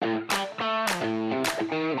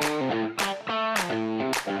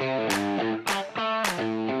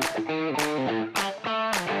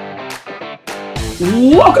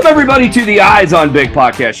Welcome, everybody, to the Eyes on Big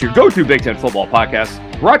podcast, your go-to Big Ten football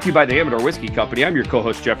podcast, brought to you by the Amador Whiskey Company. I'm your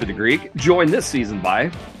co-host, Jeffrey the Greek, joined this season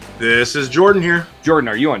by... This is Jordan here. Jordan,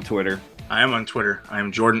 are you on Twitter? I am on Twitter. I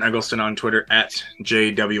am Jordan Eggleston on Twitter at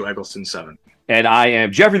JW Eggleston7. And I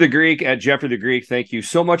am Jeffrey the Greek at Jeffrey the Greek. Thank you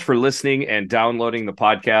so much for listening and downloading the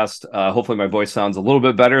podcast. Hopefully my voice sounds a little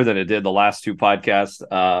bit better than it did the last two podcasts.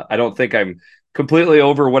 I don't think I'm completely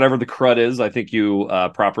over whatever the crud is. I think you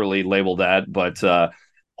properly labeled that, but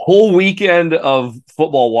whole weekend of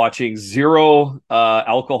football watching, zero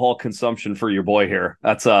alcohol consumption for your boy here.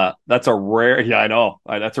 That's a rare, yeah, I know.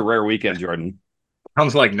 That's a rare weekend, Jordan.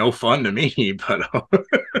 Sounds like no fun to me, but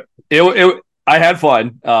I had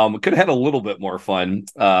fun. Could have had a little bit more fun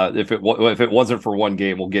if it wasn't for one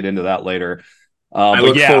game. We'll get into that later. I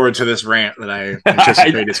look forward to this rant that I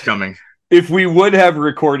anticipate is coming. If we would have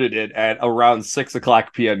recorded it at around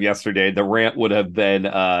 6:00 p.m. yesterday, the rant would have been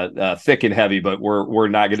thick and heavy, but we're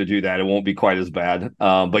not going to do that. It won't be quite as bad.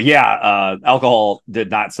 But yeah, alcohol did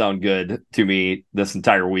not sound good to me this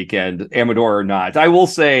entire weekend, Amador or not. I will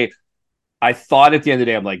say, I thought at the end of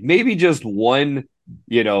the day, I'm like, maybe just one,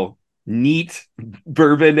 neat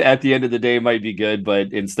bourbon at the end of the day might be good,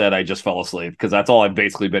 but instead I just fell asleep because that's all I've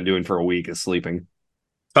basically been doing for a week is sleeping.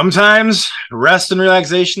 Sometimes rest and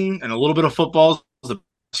relaxation and a little bit of football is the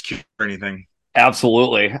best cure for anything.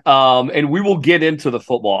 Absolutely. And we will get into the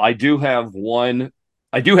football. I do have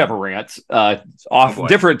a rant off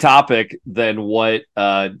different topic than what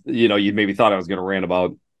you maybe thought I was going to rant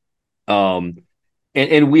about.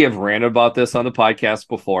 And we have ranted about this on the podcast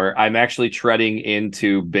before. I'm actually treading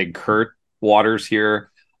into Big Kurt waters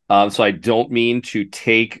here. So I don't mean to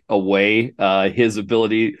take away his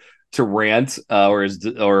ability to rant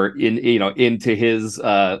into his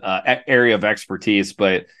area of expertise,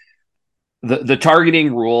 but the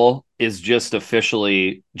targeting rule is just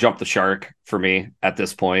officially jump the shark for me at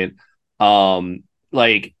this point. And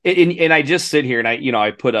I just sit here and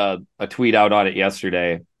I put a tweet out on it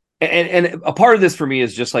yesterday, and a part of this for me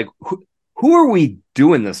is just like, who are we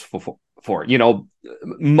doing this for?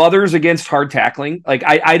 Mothers against hard tackling. Like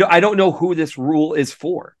I don't know who this rule is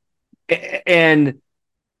for, and.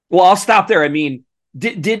 Well, I'll stop there. I mean,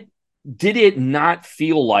 did it not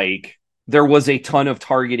feel like there was a ton of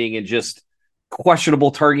targeting and just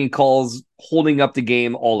questionable targeting calls, holding up the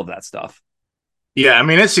game, all of that stuff? Yeah, I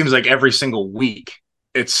mean, it seems like every single week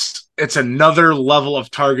it's another level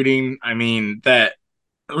of targeting. I mean, that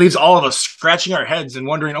leaves all of us scratching our heads and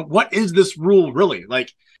wondering, what is this rule really?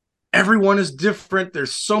 Like, everyone is different.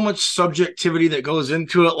 There's so much subjectivity that goes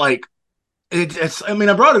into it. Like, I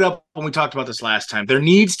brought it up when we talked about this last time. There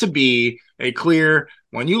needs to be a clear,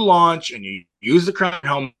 when you launch and you use the crown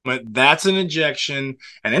helmet, that's an ejection,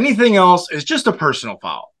 and anything else is just a personal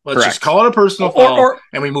foul. Let's just call it a personal foul,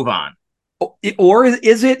 and we move on. Or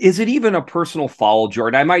is it even a personal foul,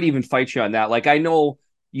 Jordan? I might even fight you on that. Like, I know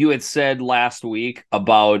you had said last week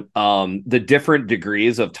about the different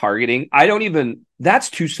degrees of targeting. That's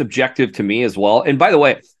too subjective to me as well. And by the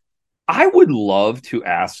way, I would love to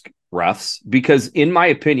ask refs, because in my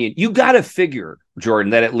opinion, you got to figure,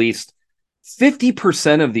 Jordan, that at least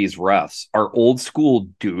 50% of these refs are old school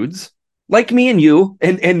dudes like me and you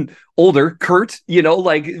and older Kurt,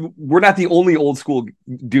 like we're not the only old school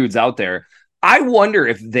dudes out there. I wonder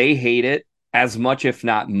if they hate it as much, if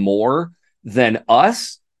not more than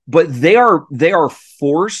us, but they are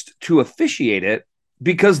forced to officiate it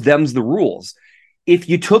because them's the rules. If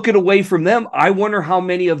you took it away from them, I wonder how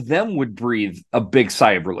many of them would breathe a big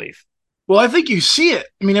sigh of relief. Well, I think you see it.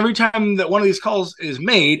 I mean, every time that one of these calls is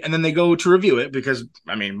made and then they go to review it, because,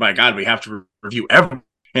 I mean, by God, we have to review everything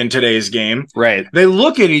in today's game. Right. They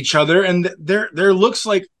look at each other and there looks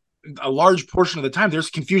like a large portion of the time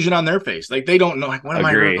there's confusion on their face. Like, they don't know, like, what am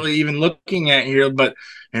I really even looking at here? But,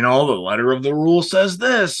 the letter of the rule says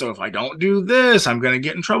this. So if I don't do this, I'm going to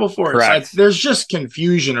get in trouble for it. So there's just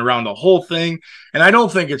confusion around the whole thing. And I don't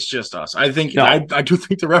think it's just us. I think, I do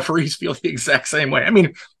think the referees feel the exact same way. I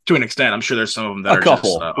mean, to an extent, I'm sure there's some of them that are just,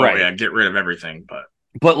 get rid of everything.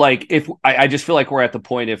 But like, if I just feel like we're at the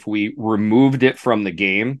point, if we removed it from the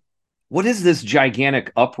game, what is this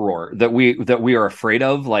gigantic uproar that we are afraid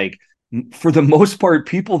of? Like, for the most part,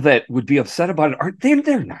 people that would be upset about it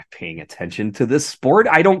they're not paying attention to this sport.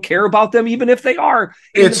 I don't care about them, even if they are.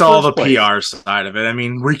 It's all the PR side of it. I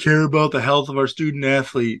mean, we care about the health of our student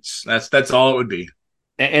athletes. That's all it would be.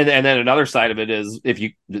 And then another side of it is,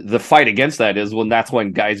 the fight against that is that's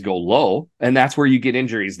when guys go low, and that's where you get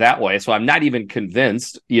injuries that way. So I'm not even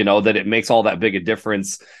convinced, that it makes all that big a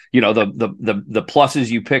difference. The pluses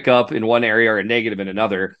you pick up in one area are a negative in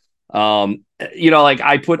another. I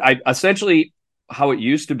essentially how it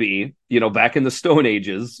used to be, back in the Stone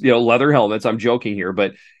Ages, leather helmets. I'm joking here,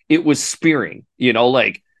 but it was spearing,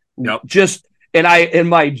 like Yep. just, and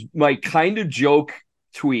my kind of joke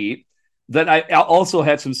tweet that I also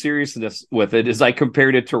had some seriousness with it is I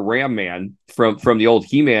compared it to Ram Man from the old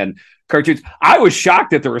He-Man cartoons. I was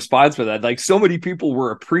shocked at the response for that. Like, so many people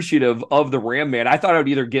were appreciative of the Ram Man. I thought I would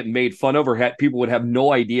either get made fun of or people would have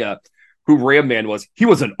no idea who Ram Man was. He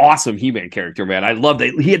was an awesome He-Man character, man. I loved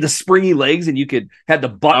it. He had the springy legs, and you had the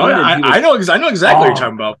button. Oh, yeah, I know exactly what you're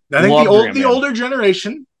talking about. I think the older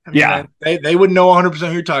generation. They would know 100%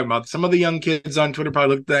 who you're talking about. Some of the young kids on Twitter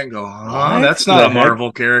probably look at that and go, "Oh, that's not a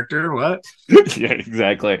Marvel character." What? Yeah,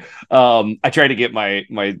 exactly. I tried to get my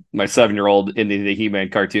 7-year-old into the He-Man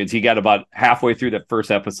cartoons. He got about halfway through the first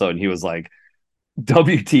episode, and he was like,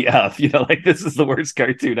 WTF, like, this is the worst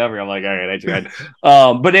cartoon ever. I'm like, all right, I tried.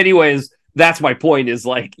 But anyways, that's my point, is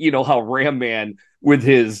like, how Ram Man with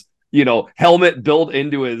his, helmet built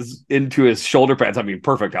into his shoulder pads. I mean,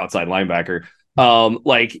 perfect outside linebacker. Well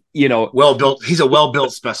built. He's a well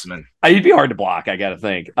built specimen. He'd be hard to block, I gotta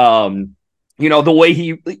think. The way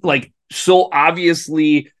he so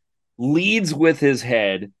obviously leads with his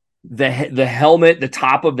head. The helmet, the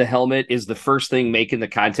top of the helmet is the first thing making the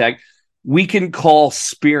contact. We can call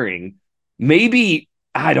spearing. Maybe,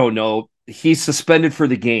 I don't know, he's suspended for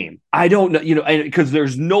the game. I don't know, because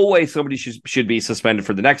there's no way somebody should be suspended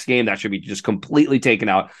for the next game. That should be just completely taken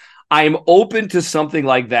out. I'm open to something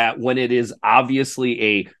like that when it is obviously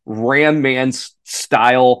a Ram Man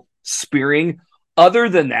style spearing. Other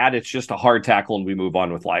than that, it's just a hard tackle and we move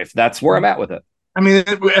on with life. That's where I'm at with it. I mean,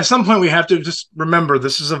 at some point we have to just remember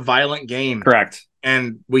this is a violent game. Correct.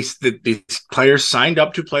 And these players signed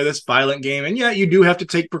up to play this violent game. And yeah, you do have to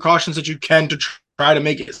take precautions that you can to try to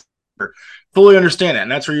make it safer. Fully understand that.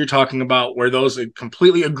 And that's where you're talking about where those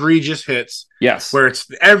completely egregious hits. Yes. Where it's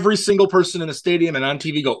every single person in the stadium and on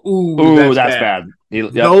TV go, ooh, that's bad.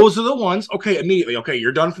 Yep. Those are the ones. Okay, immediately. Okay,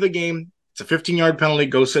 you're done for the game. It's a 15-yard penalty.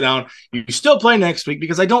 Go sit down. You still play next week,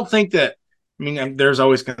 because I don't think that, there's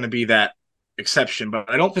always going to be that exception, but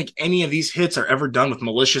I don't think any of these hits are ever done with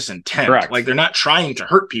malicious intent. Correct. Like, they're not trying to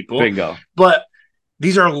hurt people. Bingo. But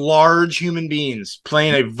these are large human beings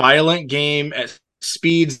playing a violent game at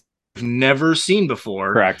speeds we've never seen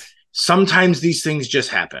before. Correct. Sometimes these things just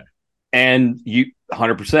happen. And you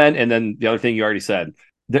 100%. And then the other thing you already said,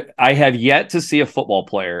 I have yet to see a football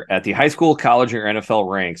player at the high school, college, or NFL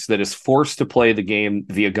ranks that is forced to play the game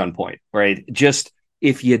via gunpoint, right? Just,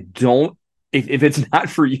 if you don't, if it's not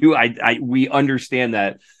for you, we understand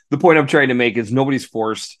that. The point I'm trying to make is nobody's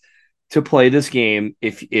forced to play this game.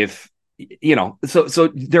 So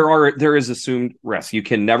there is assumed risk. You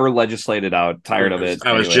can never legislate it out. Tired of it.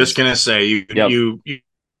 I was just gonna say you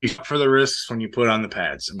for the risks when you put on the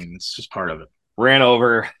pads. It's just part of it. Ran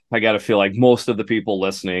over. I got to feel like most of the people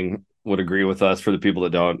listening would agree with us. For the people that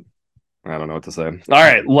don't, I don't know what to say. All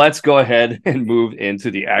right, let's go ahead and move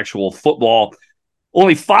into the actual football.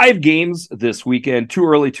 Only 5 games this weekend, 2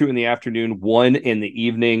 early, 2 in the afternoon, 1 in the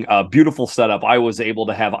evening. Beautiful setup. I was able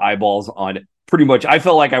to have eyeballs on pretty much. I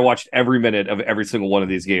felt like I watched every minute of every single one of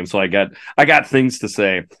these games. So I got things to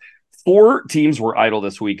say. 4 teams were idle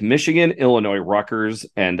this week: Michigan, Illinois, Rutgers,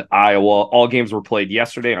 and Iowa. All games were played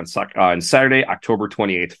yesterday on Saturday, October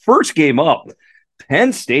 28th. First game up,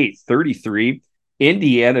 Penn State 33,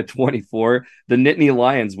 Indiana 24. The Nittany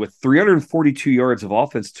Lions with 342 yards of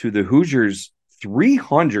offense to the Hoosiers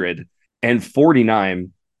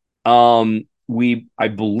 349. I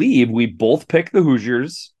believe we both picked the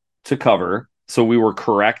Hoosiers to cover, so we were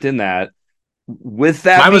correct in that. With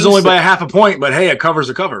that, mine was only by a half a point, but hey, a cover's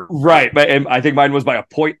a cover, right? But I think mine was by a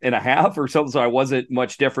point and a half or something, so I wasn't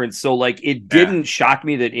much different. So, like, it didn't shock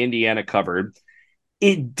me that Indiana covered.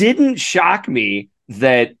 It didn't shock me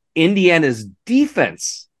that Indiana's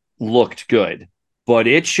defense looked good, but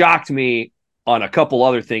it shocked me on a couple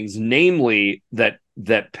other things, namely that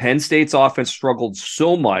Penn State's offense struggled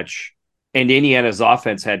so much and Indiana's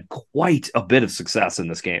offense had quite a bit of success in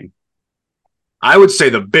this game. I would say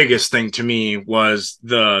the biggest thing to me was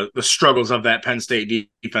the struggles of that Penn State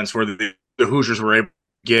defense, where the Hoosiers were able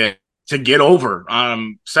to get over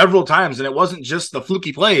several times, and it wasn't just the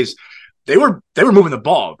fluky plays. They were moving the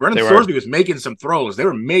ball. Brennan Thorsby was making some throws. They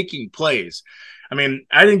were making plays. I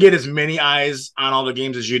didn't get as many eyes on all the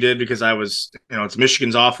games as you did, because I was, it's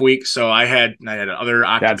Michigan's off week, so I had other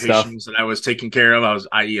occupations that I was taking care of. I was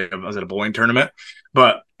at a bowling tournament,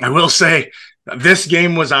 but I will say this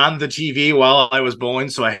game was on the TV while I was bowling,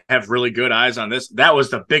 so I have really good eyes on this. That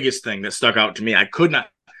was the biggest thing that stuck out to me. I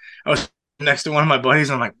was next to one of my buddies,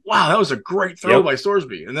 and I'm like, wow, that was a great throw by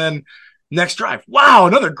Thorsby. And then Next drive, wow,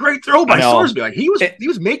 another great throw by Sorsby. Like he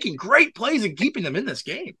was making great plays and keeping them in this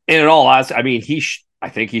game. And in all honesty, I mean, I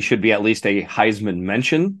think he should be at least a Heisman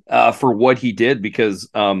mention for what he did, because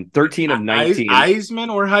 13 of 19.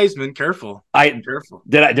 EyesMan or Heisman, careful. Careful.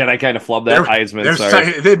 Did I kind of flub that? Heisman, sorry.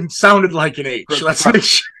 It sounded like an H. Let's make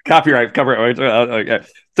sure. Copyright.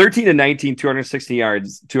 13 to 19,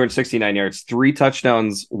 269 yards, 3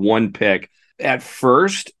 touchdowns, 1 pick. At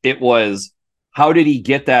first, it was, how did he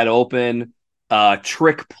get that open?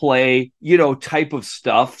 Trick play, type of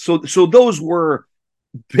stuff. So those were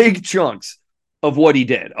big chunks of what he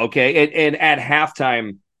did. Okay. And at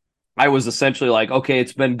halftime, I was essentially like, okay,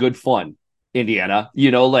 it's been good fun, Indiana.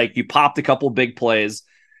 Like you popped a couple big plays.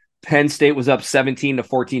 Penn State was up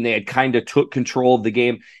 17-14. They had kind of took control of the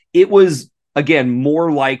game. It was, again,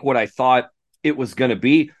 more like what I thought it was going to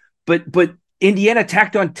be. But Indiana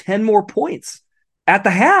tacked on 10 more points at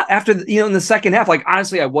the half after, in the second half. Like,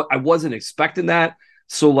 honestly, I wasn't expecting that.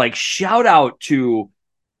 So, like, shout out to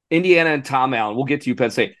Indiana and Tom Allen. We'll get to you,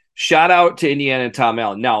 Penn State. Shout out to Indiana and Tom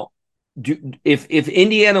Allen. Now, if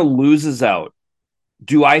Indiana loses out,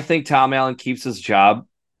 do I think Tom Allen keeps his job?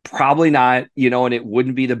 Probably not, and it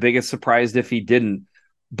wouldn't be the biggest surprise if he didn't.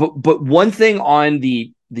 But one thing on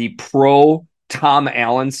the pro Tom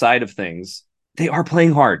Allen side of things, they are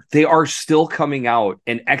playing hard. They are still coming out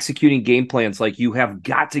and executing game plans. Like, you have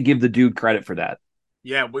got to give the dude credit for that.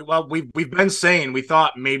 Yeah, we've been saying we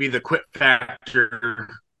thought maybe the quit factor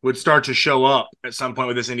would start to show up at some point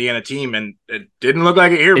with this Indiana team, and it didn't look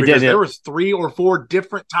like it here, because there was 3 or 4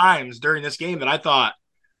 different times during this game that I thought,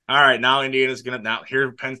 all right, now Indiana's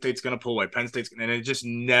here Penn State's gonna pull away. And it just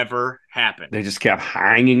never happened. They just kept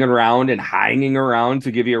hanging around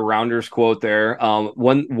to give you a Rounders quote there.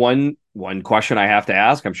 One question I have to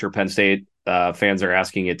ask, I'm sure Penn State fans are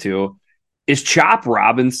asking it too, is Chop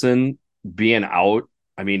Robinson being out,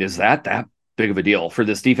 I mean, is that big of a deal for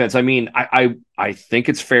this defense? I mean, I think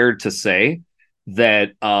it's fair to say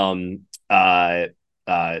that on the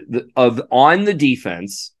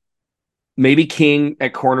defense, maybe King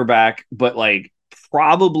at cornerback, but like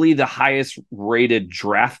probably the highest rated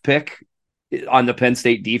draft pick on the Penn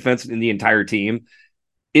State defense in the entire team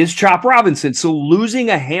is Chop Robinson. So losing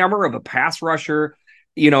a hammer of a pass rusher,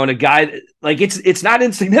 and a guy, like, it's not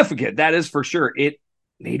insignificant. That is for sure.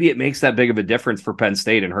 Maybe it makes that big of a difference for Penn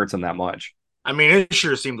State and hurts them that much. I mean, it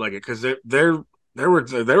sure seemed like it, because there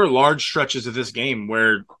were large stretches of this game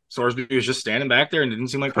where Sorsby was just standing back there and it didn't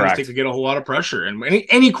seem like Penn State could get a whole lot of pressure. And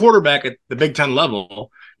any quarterback at the Big Ten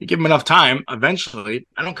level, you give him enough time, eventually,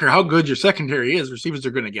 I don't care how good your secondary is, receivers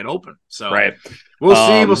are going to get open. So we'll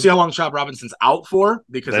see. We'll see how long Chop Robinson's out for,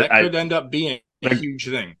 because that could end up being a huge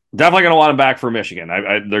thing. Definitely going to want him back for Michigan.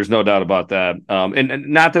 There's no doubt about that. And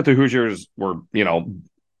not that the Hoosiers were,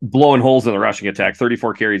 blowing holes in the rushing attack.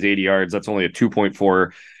 34 carries, 80 yards. That's only a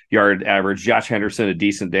 2.4 yard average. Josh Henderson, a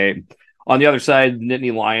decent day. On the other side,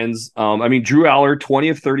 Nittany Lions. Drew Aller, 20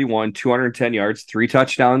 of 31, 210 yards, 3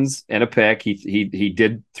 touchdowns and a pick. He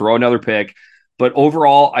did throw another pick, but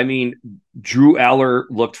overall, Drew Aller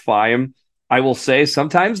looked fine. I will say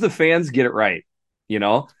sometimes the fans get it right,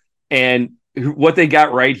 and what they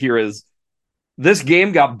got right here is this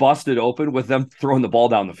game got busted open with them throwing the ball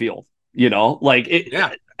down the field.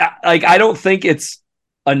 I don't think it's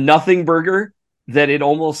a nothing burger that it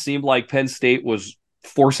almost seemed like Penn State was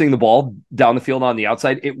forcing the ball down the field on the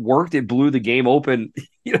outside. It worked. It blew the game open.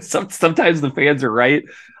 Sometimes the fans are right.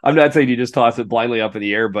 I'm not saying you just toss it blindly up in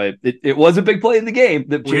the air, but it was a big play in the game.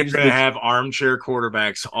 We're going to have armchair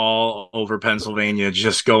quarterbacks all over Pennsylvania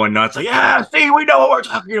just going nuts. Like, yeah, see, we know what we're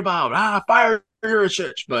talking about. Fire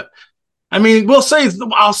Yuricich. But I'll say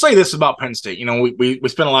this about Penn State. We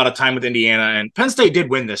spent a lot of time with Indiana, and Penn State did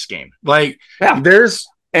win this game. And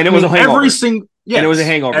it was a hangover. It was a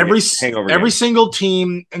hangover. Every single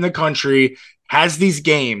team in the country has these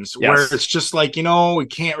games where it's just like, we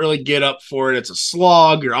can't really get up for it. It's a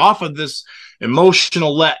slog. You're off of this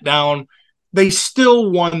emotional letdown. They still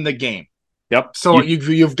won the game. Yep. So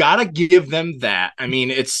you've got to give them that.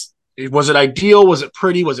 Was it ideal? Was it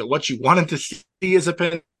pretty? Was it what you wanted to see as a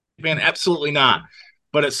Penn fan? Absolutely not.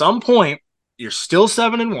 But at some point, you're still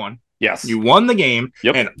 7-1. Yes. You won the game,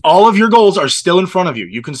 and all of your goals are still in front of you.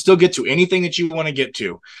 You can still get to anything that you want to get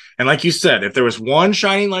to. And like you said, if there was one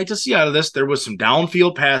shining light to see out of this, there was some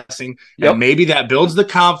downfield passing, and maybe that builds the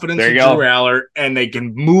confidence of Drew Aller, and they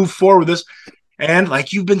can move forward with this. And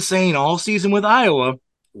like you've been saying all season with Iowa,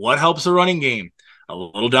 what helps a running game? A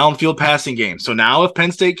little downfield passing game. So now if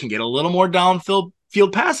Penn State can get a little more downfield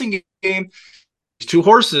passing game, these 2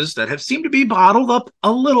 horses that have seemed to be bottled up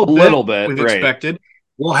a little bit we've expected,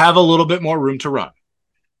 we'll have a little bit more room to run.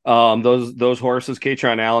 Those horses,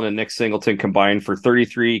 Katron Allen and Nick Singleton, combined for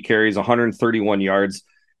 33 carries, 131 yards,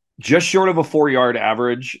 just short of a 4-yard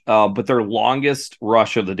average. But their longest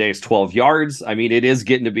rush of the day is 12 yards. I mean, it is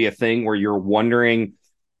getting to be a thing where you're wondering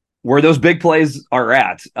where those big plays are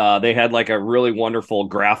at. They had like a really wonderful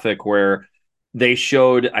graphic where they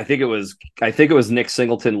showed, I think it was Nick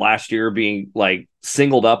Singleton last year being like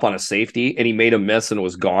singled up on a safety and he made a miss and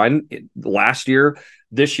was gone last year.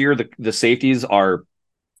 This year, the safeties are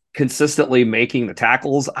consistently making the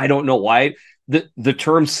tackles. I don't know why. The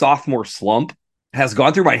term sophomore slump has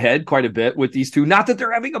gone through my head quite a bit with these two. Not that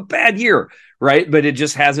they're having a bad year, right? But it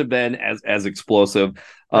just hasn't been as explosive.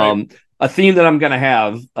 Right. A theme that I'm going to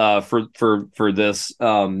have for this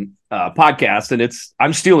podcast, and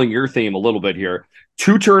I'm stealing your theme a little bit here.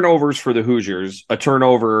 2 turnovers for the Hoosiers, a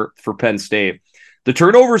turnover for Penn State. The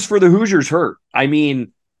turnovers for the Hoosiers hurt. I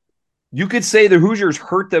mean, you could say the Hoosiers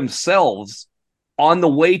hurt themselves on the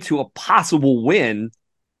way to a possible win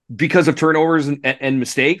because of turnovers and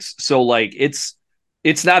mistakes. So like it's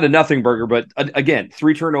not a nothing burger, but again,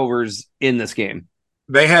 3 turnovers in this game.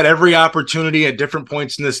 They had every opportunity at different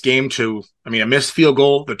points in this game to, I mean, a missed field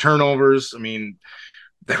goal, the turnovers. I mean,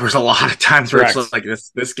 there was a lot of times where it's like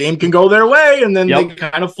this game can go their way, and then they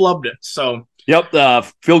kind of flubbed it. So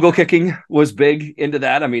field goal kicking was big into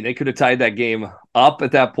that. I mean, they could have tied that game up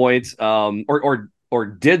at that point, or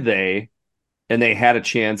did they? And they had a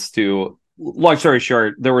chance to. Long story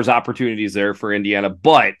short, there was opportunities there for Indiana,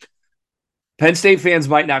 but Penn State fans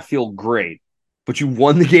might not feel great. But you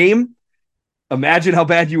won the game. Imagine how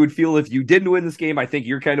bad you would feel if you didn't win this game. I think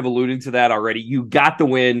you're kind of alluding to that already. You got the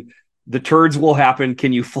win. The turds will happen.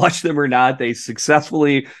 Can you flush them or not? They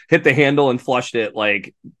successfully hit the handle and flushed it.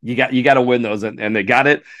 Like you got to win those, and they got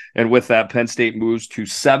it. And with that, Penn State moves to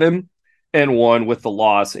 7-1 with the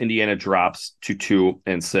loss. Indiana drops to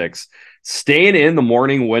 2-6. Staying in the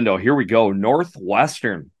morning window. Here we go.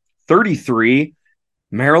 Northwestern 33,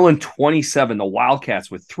 Maryland 27. The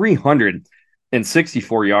Wildcats with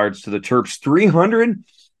 364 yards to the Terps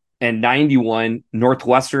 391.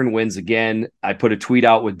 Northwestern wins again. I put a tweet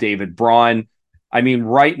out with David Braun. I mean,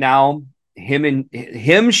 right now, him,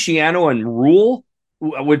 Shiano, and Rule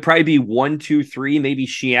would probably be 1, 2, 3, maybe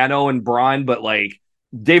Shiano and Braun, but like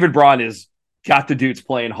David Braun has got the dudes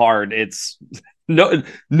playing hard. It's no,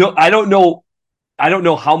 I don't know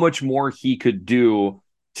how much more he could do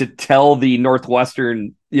to tell the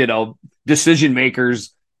Northwestern, decision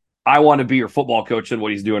makers, I want to be your football coach, and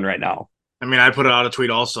what he's doing right now. I mean, I put out a tweet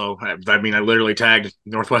also. I mean, I literally tagged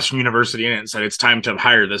Northwestern University in it and said it's time to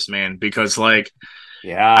hire this man because, I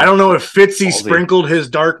don't know if Fitzy sprinkled his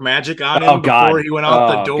dark magic on him before he went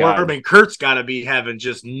out the door. God. I mean, Kurt's got to be having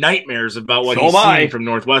just nightmares about what he's seeing from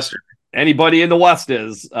Northwestern. Anybody in the West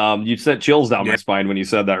is. You sent chills down my spine when you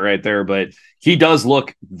said that right there, but he does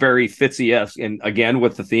look very Fitzy-esque. And again,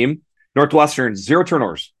 with the theme, Northwestern, 0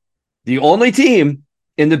 turnovers. The only team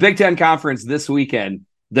in the Big Ten Conference this weekend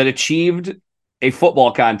that achieved a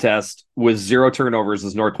football contest with 0 turnovers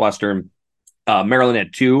is Northwestern. Maryland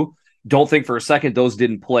had 2. Don't think for a second those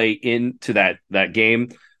didn't play into that game.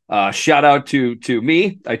 Shout out to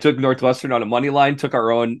me. I took Northwestern on a money line, took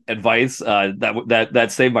our own advice. That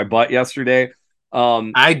saved my butt yesterday.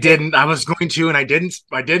 I didn't. I was going to, and I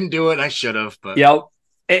didn't do it. I should have. But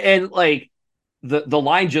and like the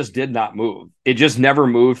line just did not move. It just never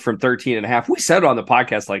moved from 13.5. We said on the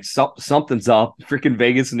podcast, like something's up. Freaking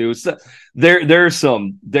Vegas news. There's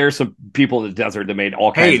some people in the desert that made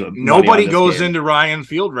all kinds of. Nobody goes into Ryan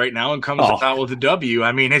Field right now and comes out with a W.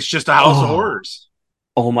 I mean, it's just a house of horrors.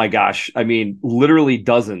 Oh my gosh. I mean, literally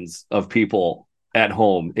dozens of people at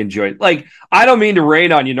home enjoy. Like, I don't mean to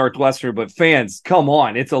rain on you, Northwestern, but fans, come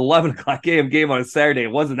on. It's 11 o'clock a.m. game on a Saturday.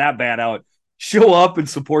 It wasn't that bad out. Show up and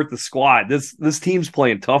support the squad. This team's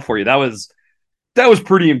playing tough for you. That was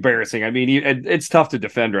pretty embarrassing. I mean, it's tough to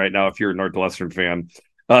defend right now if you're a Northwestern fan.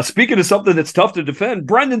 Speaking of something that's tough to defend,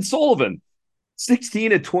 Brendan Sullivan,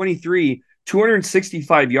 16-23,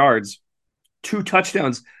 265 yards, 2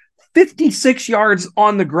 touchdowns, 56 yards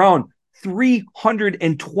on the ground,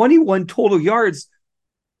 321 total yards.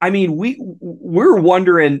 I mean, we're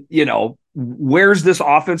wondering, where's this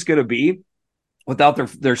offense going to be without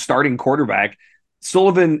their starting quarterback?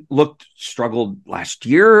 Sullivan struggled last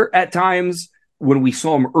year at times. When we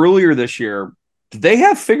saw him earlier this year, they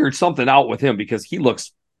have figured something out with him because he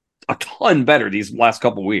looks a ton better these last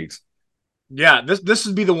couple weeks. Yeah, this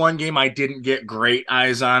would be the one game I didn't get great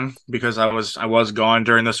eyes on because I was gone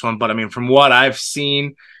during this one. But I mean, from what I've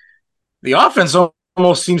seen, the offense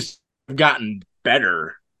almost seems to have gotten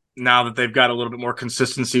better now that they've got a little bit more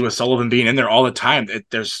consistency with Sullivan being in there all the time.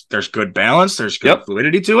 There's good balance. There's good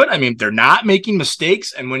fluidity to it. I mean, they're not making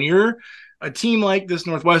mistakes. And when you're a team like this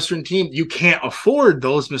Northwestern team, you can't afford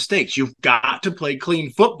those mistakes. You've got to play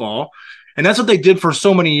clean football. And that's what they did for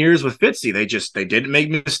so many years with Fitzy. They didn't make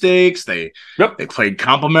mistakes. They played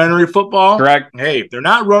complementary football. Correct. Hey, they're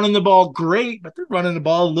not running the ball great, but they're running the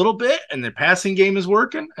ball a little bit, and their passing game is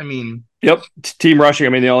working. I mean, Team rushing. I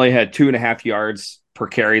mean, they only had 2.5 yards per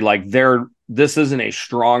carry. Like this isn't a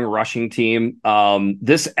strong rushing team.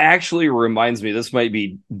 This actually reminds me, this might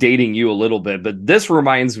be dating you a little bit, but this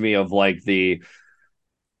reminds me of like the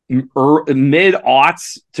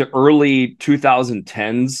mid-aughts to early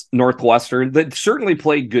 2010s Northwestern that certainly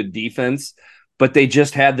played good defense, but they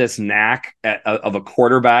just had this knack of a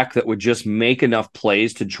quarterback that would just make enough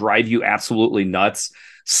plays to drive you absolutely nuts,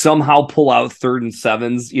 somehow pull out 3rd and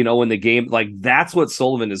 7s, in the game. Like that's what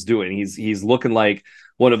Sullivan is doing. He's looking like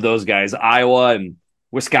one of those guys. Iowa and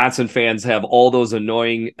Wisconsin fans have all those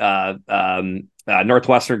annoying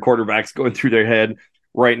Northwestern quarterbacks going through their head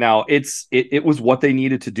right now. It was what they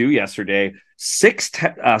needed to do yesterday. 6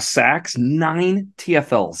 sacks, 9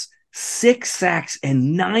 TFLs, 6 sacks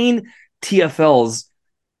and 9 TFLs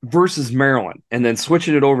versus Maryland, and then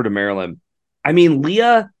switching it over to Maryland. I mean,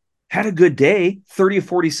 Leah had a good day, 30 of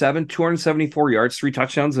 47, 274 yards, 3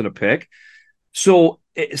 touchdowns and a pick. So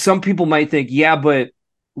some people might think, yeah, but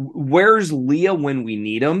where's Leah when we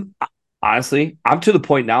need him? Honestly, I'm to the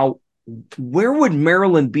point now, where would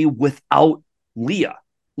Maryland be without Leah?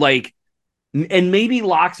 Like, and maybe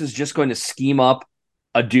Locks is just going to scheme up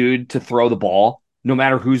a dude to throw the ball no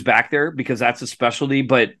matter who's back there because that's a specialty.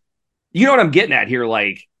 But you know what I'm getting at here?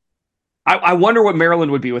 Like, I wonder what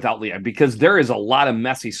Maryland would be without Leah, because there is a lot of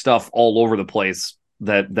messy stuff all over the place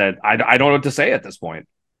that I don't know what to say at this point.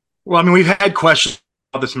 Well, I mean, we've had questions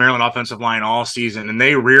about this Maryland offensive line all season, and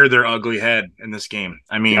they rear their ugly head in this game.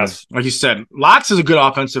 I mean, like you said, Lotz is a good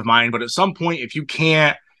offensive mind, but at some point, if you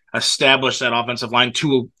can't establish that offensive line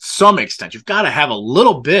to some extent, you've got to have a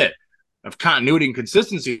little bit of continuity and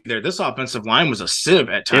consistency there. This offensive line was a sieve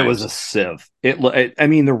at times. It was a sieve. I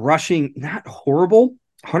mean, the rushing, not horrible.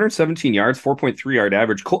 117 yards, 4.3 yard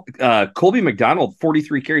average. Colby McDonald,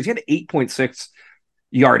 43 carries. He had an 8.6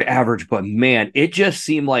 yard average, but man, it just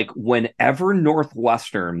seemed like whenever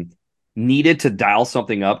Northwestern needed to dial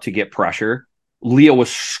something up to get pressure, Leo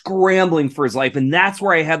was scrambling for his life. And that's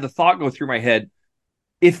where I had the thought go through my head.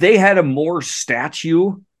 If they had a more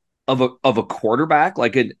statue of a quarterback,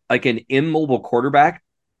 like an immobile quarterback,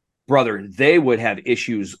 brother, they would have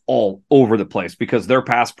issues all over the place because their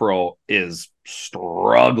pass pro is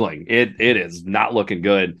struggling. It is not looking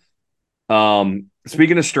good.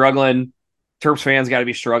 Speaking of struggling, Terps fans got to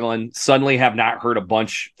be struggling. Suddenly have not heard a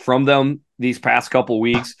bunch from them these past couple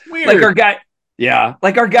weeks. Weird. Like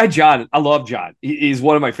our guy John. I love John. He's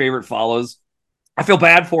one of my favorite follows. I feel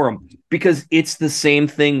bad for him because it's the same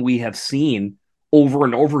thing we have seen over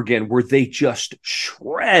and over again where they just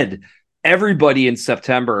shred everybody in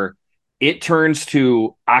September. It turns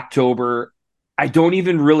to October. I don't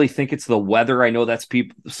even really think it's the weather. I know that's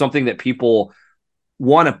something that people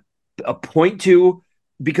want to point to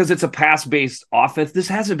because it's a pass-based offense. This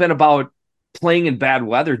hasn't been about playing in bad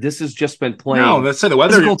weather. This has just been playing. No, let's say the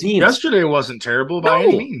weather yesterday wasn't terrible by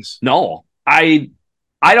any means. No, I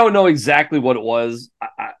don't know exactly what it was.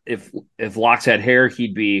 If Locks had hair,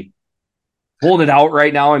 he'd be pulling it out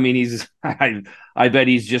right now. I mean, I bet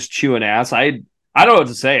he's just chewing ass. I don't know what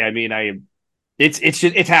to say. I mean,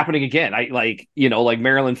 it's happening again. Like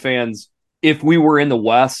Maryland fans, if we were in the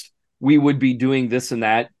West, we would be doing this and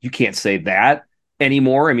that. You can't say that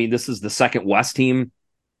anymore. I mean, this is the second West team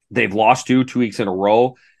they've lost to 2 weeks in a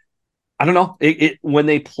row. I don't know. When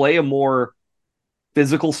they play a more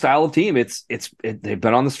physical style of team, they've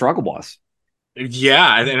been on the struggle bus.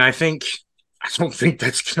 Yeah, and I don't think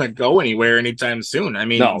that's going to go anywhere anytime soon. I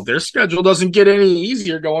mean, Their schedule doesn't get any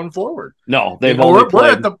easier going forward. No,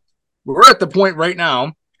 we're at the point right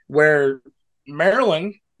now where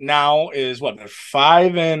Maryland now is what, they're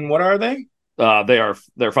 5 and what are they? They're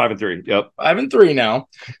 5-3. Yep, 5-3 now.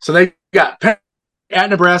 So they got Penn at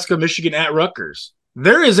Nebraska, Michigan at Rutgers.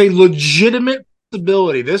 There is a legitimate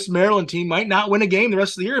possibility this Maryland team might not win a game the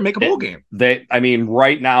rest of the year and make a bowl game.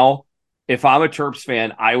 Right now, if I'm a Terps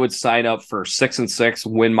fan, I would sign up for 6-6,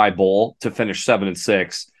 win my bowl to finish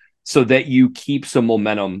 7-6, so that you keep some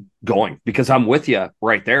momentum going. Because I'm with you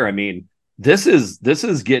right there. I mean, this is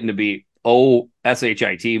getting to be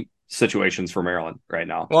SHIT situations for Maryland right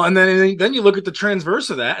now. Well, and then you look at the transverse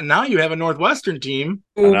of that, and now you have a Northwestern team,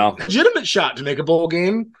 legitimate shot to make a bowl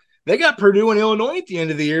game They got Purdue and Illinois at the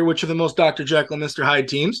end of the year, which are the most Dr. Jekyll and Mr. Hyde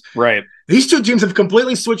teams. Right. These two teams have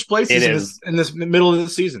completely switched places It is. in this middle of the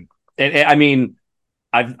season. I mean,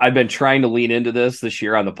 I've been trying to lean into this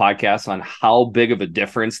year on the podcast on how big of a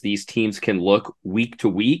difference these teams can look week to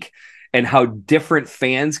week and how different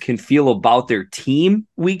fans can feel about their team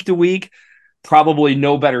week to week. Probably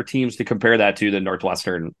no better teams to compare that to than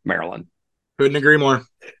Northwestern, Maryland. Couldn't agree more.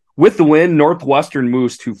 With the win, Northwestern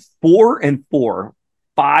moves to 4-4,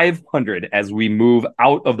 500 as we move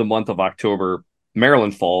out of the month of October.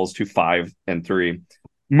 Maryland falls to 5-3.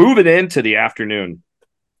 Moving into the afternoon,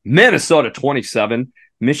 Minnesota 27,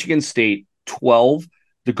 Michigan State 12.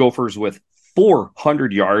 The Gophers with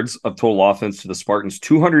 400 yards of total offense to the Spartans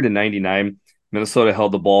 299. Minnesota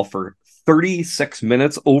held the ball for 36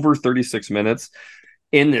 minutes, over 36 minutes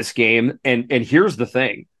in this game. And here's the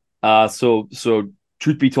thing. So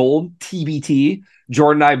truth be told, TBT,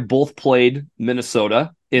 Jordan and I both played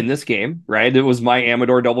Minnesota in this game, right? It was my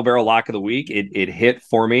Amador double barrel lock of the week. It hit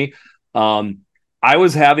for me. I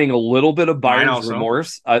was having a little bit of buyer's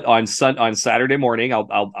remorse on Saturday morning.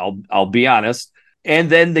 I'll be honest.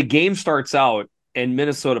 And then the game starts out and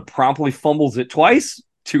Minnesota promptly fumbles it twice,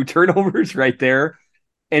 2 turnovers right there,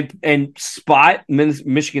 and spot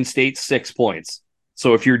Michigan State 6 points.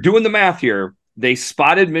 So if you're doing the math here, they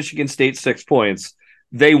spotted Michigan State 6 points.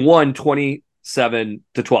 They won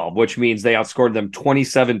 27-12, which means they outscored them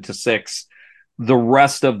 27-6 the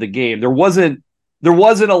rest of the game. There wasn't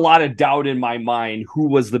a lot of doubt in my mind who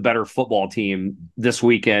was the better football team this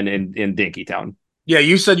weekend in Dinkytown. Yeah,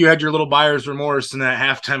 you said you had your little buyer's remorse in that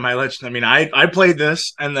halftime highlights. I mean, I played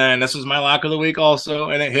this, and then this was my lock of the week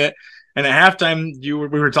also, and it hit. And at halftime, we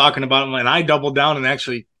were talking about it, and I doubled down and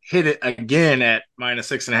actually hit it again at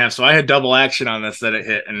 -6.5. So I had double action on this that it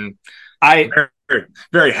hit, and I'm very,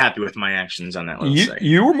 very happy with my actions on that.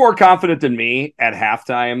 You were more confident than me at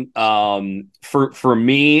halftime. For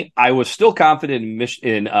me, I was still confident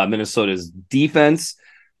in Minnesota's defense.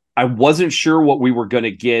 I wasn't sure what we were going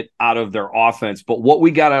to get out of their offense, but what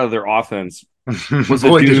we got out of their offense was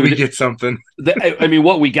boy, did we get something. I mean,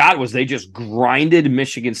 what we got was they just grinded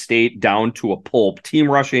Michigan State down to a pulp.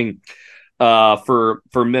 Team rushing for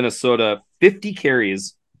Minnesota, 50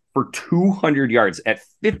 carries for 200 yards. At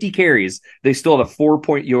 50 carries, they still had a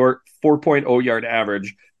 4.0 yard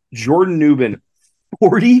average. Jordan Newman,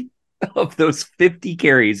 40 of those 50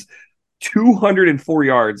 carries, 204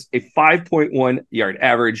 yards, a 5.1 yard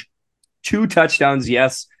average, 2 touchdowns.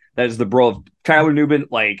 Yes, that is the bro of Tyler Newman.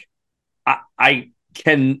 Like, I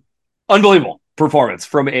can unbelievable performance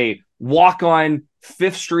from a walk-on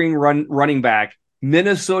 5th string running back.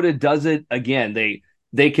 Minnesota does it again.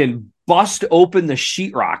 They can bust open the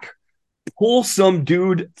sheetrock, pull some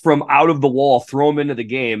dude from out of the wall, throw him into the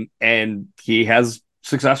game, and he has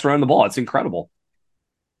success running the ball. It's incredible.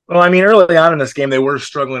 Well, I mean, early on in this game, they were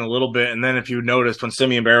struggling a little bit. And then if you noticed when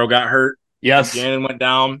Simeon Barrow got hurt, yes, Gannon went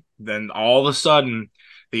down, then all of a sudden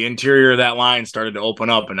the interior of that line started to open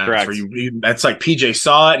up. And that's where that's like PJ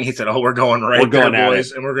saw it and he said, we're going there,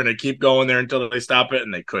 boys. And we're going to keep going there until they stop it.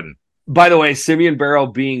 And they couldn't. By the way, Simeon Barrow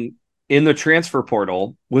being in the transfer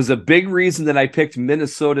portal was a big reason that I picked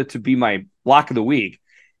Minnesota to be my lock of the week.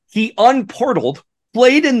 He unportaled,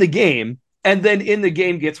 played in the game, and then in the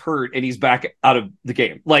game gets hurt and he's back out of the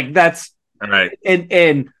game. Like, that's right.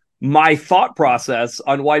 And my thought process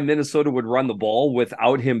on why Minnesota would run the ball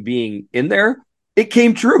without him being in there, it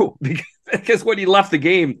came true because when he left the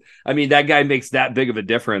game, I mean, that guy makes that big of a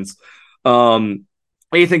difference. Ethan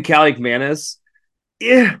Kaliakmanis,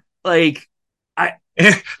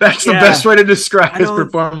 that's the best way to describe his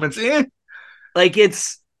performance. Like,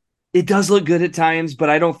 it does look good at times, but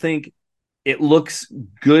I don't think it looks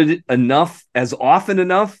good enough as often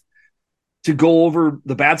enough to go over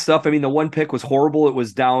the bad stuff. I mean, the one pick was horrible. It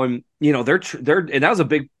was down, they're and that was a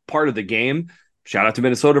big part of the game. Shout out to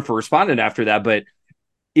Minnesota for responding after that. But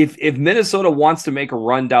if Minnesota wants to make a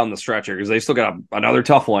run down the stretcher, because they still got another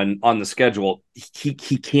tough one on the schedule, he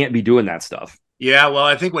can't be doing that stuff. Yeah, well,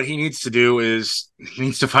 I think what he needs to do is he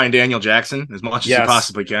needs to find Daniel Jackson as much as he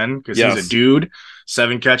possibly can, because he's a dude.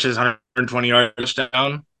 7 catches, 120 yard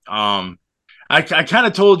touchdown. I kind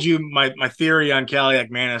of told you my theory on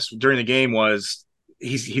Kaliakmanis during the game was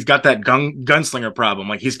he's got that gunslinger problem.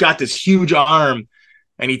 Like, he's got this huge arm,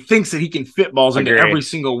 and he thinks that he can fit balls into every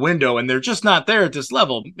single window, and they're just not there at this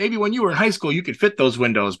level. Maybe when you were in high school, you could fit those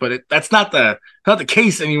windows, but that's not the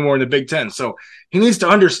case anymore in the Big Ten. So he needs to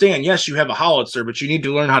understand, yes, you have a howitzer, but you need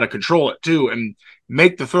to learn how to control it too and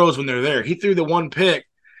make the throws when they're there. He threw the one pick,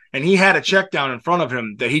 and he had a check down in front of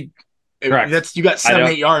him that you got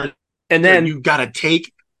 7-8 yards, and then you got to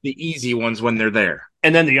take the easy ones when they're there.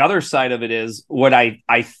 And then the other side of it is what I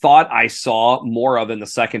thought I saw more of in the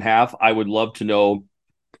second half. I would love to know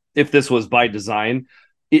if this was by design.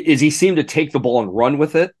 Is he seemed to take the ball and run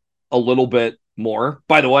with it a little bit more.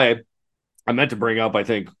 By the way, I meant to bring up, I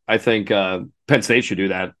think Penn State should do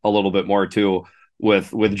that a little bit more too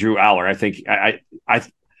with Drew Aller. I think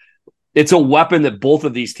it's a weapon that both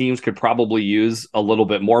of these teams could probably use a little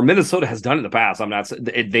bit more. Minnesota has done it in the past.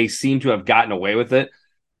 They seem to have gotten away with it.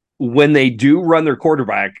 When they do run their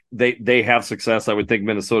quarterback, they have success. I would think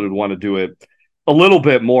Minnesota would want to do it a little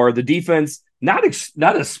bit more. The defense, not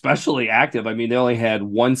especially active. I mean, they only had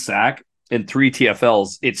 1 sack and 3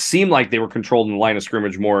 TFLs. It seemed like they were controlling the line of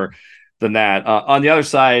scrimmage more than that. On the other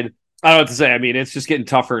side, I don't know what to say. I mean, it's just getting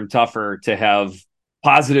tougher and tougher to have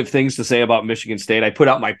positive things to say about Michigan State. I put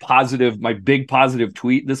out my big positive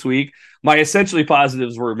tweet this week. My essentially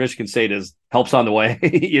positives were Michigan State helps on the way,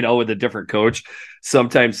 with a different coach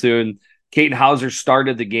sometime soon. Caden Hauser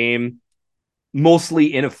started the game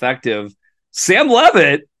mostly ineffective. Sam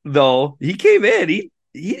Leavitt, though, he came in.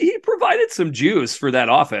 He provided some juice for that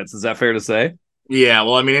offense. Is that fair to say? Yeah,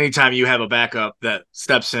 well, I mean, anytime you have a backup that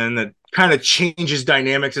steps in that kind of changes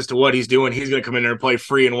dynamics as to what he's doing, he's going to come in there and play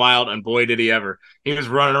free and wild, and boy, did he ever. He was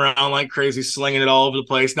running around like crazy, slinging it all over the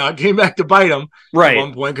place. Now, it came back to bite him at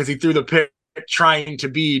one point because he threw the pick trying to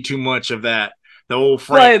be too much of that. The old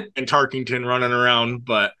Frank and Tarkington running around,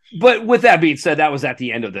 but with that being said, that was at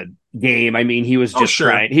the end of the game. I mean, he was just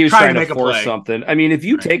trying to force something. I mean, if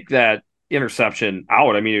you take that interception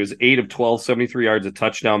out, I mean, it was 8 of 12, 73 yards, a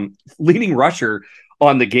touchdown, leading rusher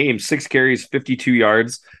on the game, 6 carries, 52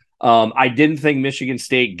 yards. I didn't think Michigan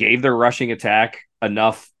State gave their rushing attack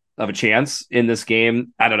enough of a chance in this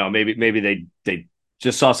game. I don't know. Maybe they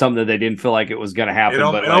just saw something that they didn't feel like it was going to happen.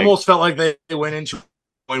 It almost felt like they went into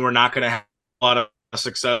when we're not going to have a lot of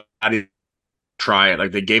success. I didn't try it.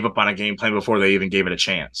 Like they gave up on a game plan before they even gave it a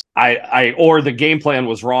chance. Or the game plan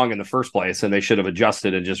was wrong in the first place and they should have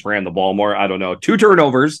adjusted and just ran the ball more. I don't know. 2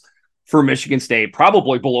 turnovers for Michigan State,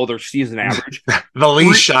 probably below their season average. The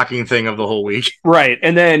least shocking thing of the whole week. Right.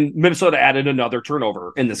 And then Minnesota added another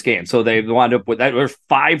turnover in this game. So they wound up with that. There's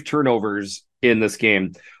 5 turnovers in this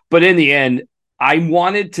game. But in the end, I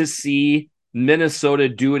wanted to see Minnesota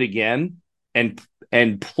do it again and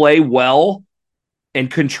play well and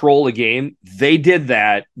control a game. They did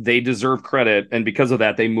that. They deserve credit. And because of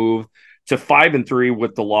that, they moved to 5-3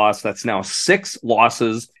 with the loss. That's now 6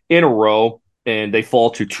 losses in a row. And they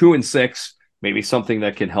fall to 2-6. Maybe something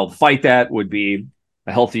that can help fight that would be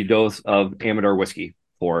a healthy dose of Amador whiskey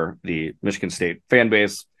for the Michigan State fan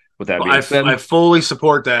base. With that being said, I fully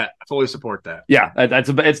support that. Yeah,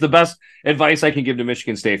 it's the best advice I can give to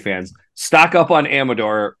Michigan State fans. Stock up on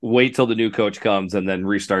Amador, wait till the new coach comes, and then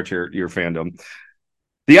restart your fandom.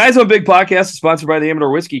 The Eyes on Big podcast is sponsored by the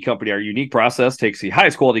Amador Whiskey Company. Our unique process takes the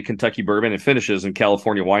highest quality Kentucky bourbon and finishes in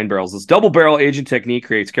California wine barrels. This double barrel aging technique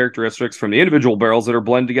creates characteristics from the individual barrels that are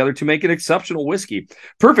blended together to make an exceptional whiskey.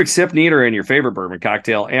 Perfect sip neater in your favorite bourbon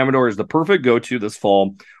cocktail. Amador is the perfect go-to this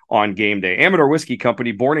fall on game day. Amador Whiskey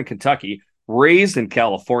Company, born in Kentucky, raised in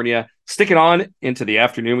California. Sticking on into the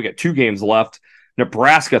afternoon. We got 2 games left.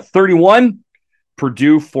 Nebraska 31,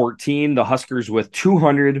 Purdue 14. The Huskers with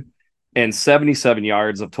 277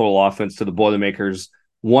 yards of total offense to the Boilermakers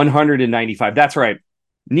 195. That's right.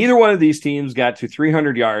 Neither one of these teams got to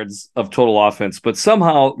 300 yards of total offense, but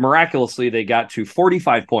somehow, miraculously, they got to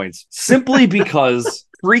 45 points simply because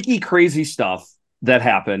freaky, crazy stuff that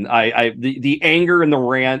happened. The anger and the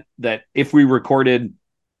rant that if we recorded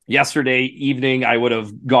yesterday evening, I would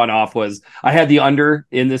have gone off was I had the under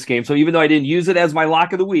in this game. So even though I didn't use it as my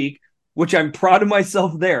lock of the week, which I'm proud of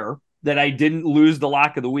myself there, that I didn't lose the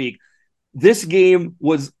lock of the week, this game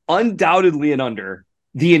was undoubtedly an under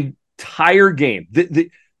the entire game.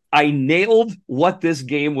 I nailed what this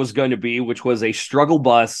game was going to be, which was a struggle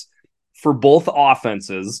bus for both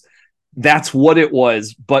offenses. That's what it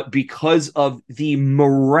was. But because of the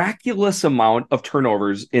miraculous amount of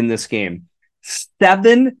turnovers in this game,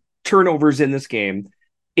 7 turnovers in this game,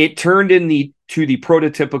 it turned to the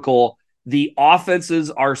prototypical, the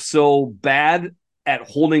offenses are so bad at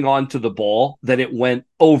holding on to the ball that it went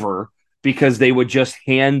over because they would just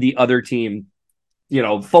hand the other team,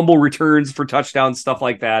 fumble returns for touchdowns, stuff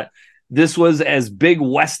like that. This was as big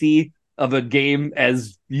Westy of a game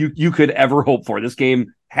as you could ever hope for. This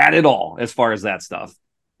game had it all as far as that stuff.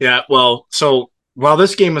 Yeah, well, so while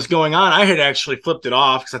this game was going on, I had actually flipped it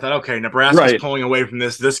off because I thought, okay, Nebraska's pulling away from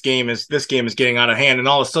this. This game is getting out of hand. And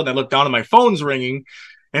all of a sudden I look down and my phone's ringing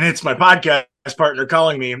and it's my podcast partner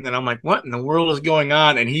calling me. And I'm like, what in the world is going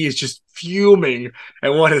on? And he is just fuming at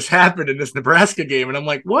what has happened in this Nebraska game. And I'm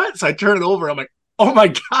like, what? So I turn it over. I'm like, oh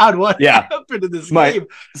my God, what Yeah. happened in this game?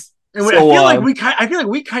 And I feel like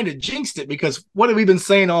we kind of jinxed it, because what have we been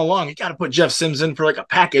saying all along? You got to put Jeff Sims in for like a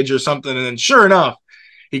package or something. And then sure enough,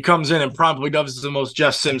 he comes in and promptly does the most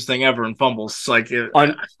Jeff Sims thing ever and fumbles.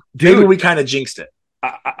 Maybe we kind of jinxed it.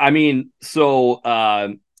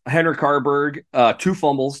 Henrik Harburg, 2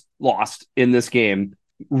 fumbles lost in this game.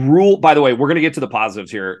 Rule, by the way, we're going to get to the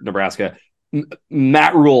positives here, Nebraska.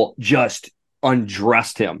 Matt Rule just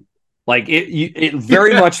undressed him. Like it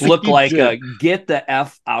very much looked like a get the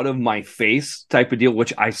F out of my face type of deal,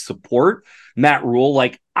 which I support. Matt Rule,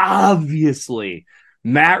 like obviously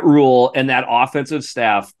Matt Rule and that offensive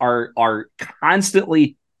staff are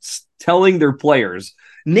constantly telling their players,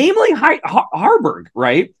 namely Harburg,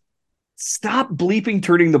 right? Stop bleeping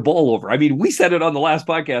turning the ball over. I mean, we said it on the last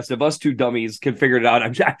podcast. If us two dummies can figure it out,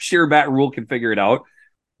 I'm sure Matt Rule can figure it out.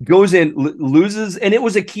 Goes in, loses, and it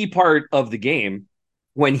was a key part of the game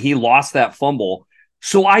when he lost that fumble.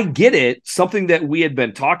 So I get it. Something that we had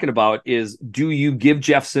been talking about is, do you give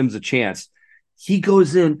Jeff Sims a chance? He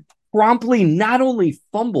goes in, promptly not only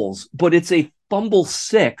fumbles, but it's a fumble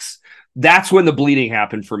 6. That's when the bleeding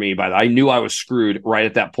happened for me. I knew I was screwed right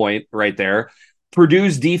at that point, right there.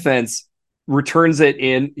 Purdue's defense returns it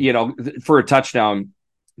in, for a touchdown.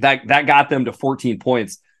 That got them to 14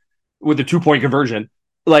 points with a 2-point conversion.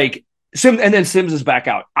 Like Sims, and then Sims is back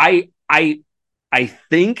out. I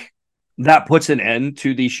think that puts an end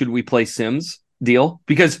to the should we play Sims deal,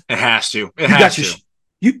 because it has to.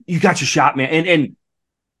 You got your shot, man. And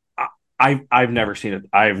I've never seen it.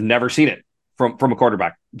 I've never seen it from a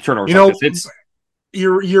quarterback turnovers like this.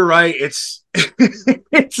 You're right. It's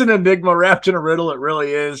it's an enigma wrapped in a riddle. It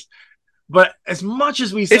really is. But as much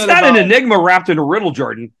as we said, it's not an enigma wrapped in a riddle,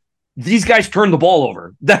 Jordan. These guys turn the ball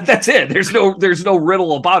over. That's it. There's no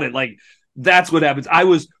riddle about it. Like, that's what happens.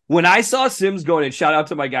 When I saw Sims going in, shout out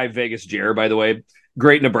to my guy Vegas Jer, by the way,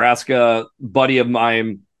 great Nebraska buddy of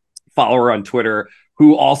mine, follower on Twitter,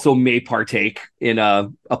 who also may partake in a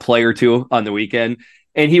play or two on the weekend.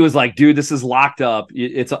 And he was like, dude, this is locked up.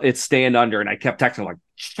 It's staying under. And I kept texting him like,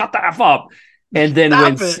 shut the F up. And then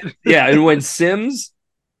when Sims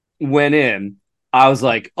went in, I was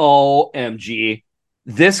like, OMG,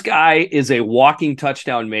 this guy is a walking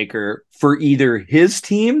touchdown maker for either his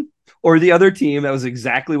team or the other team. That was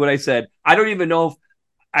exactly what I said. I don't even know if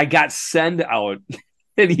I got send out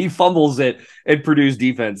and he fumbles it and Purdue's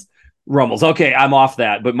defense rumbles. Okay, I'm off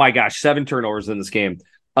that. But my gosh, 7 turnovers in this game.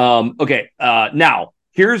 Now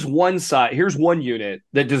here's one side. Here's one unit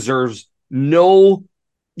that deserves no,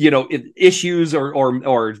 issues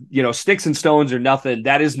or sticks and stones or nothing.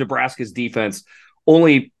 That is Nebraska's defense.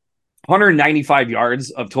 Only 195 yards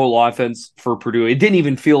of total offense for Purdue. It didn't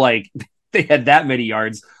even feel like they had that many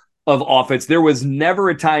yards of offense. There was never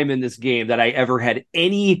a time in this game that I ever had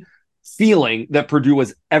any feeling that Purdue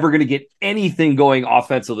was ever going to get anything going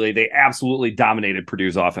offensively. They absolutely dominated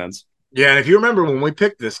Purdue's offense. Yeah, and if you remember when we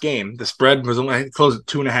picked this game, the spread was only closed at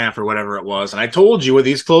 2.5 or whatever it was. And I told you with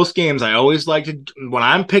these close games, I always like to, when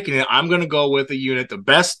I'm picking it, I'm going to go with a unit, the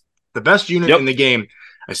best unit in the game.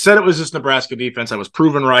 I said it was this Nebraska defense. I was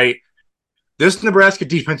proven right. This Nebraska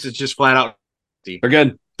defense is just flat out. They're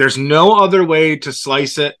good. There's no other way to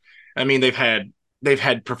slice it. I mean, they've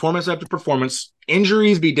had performance after performance.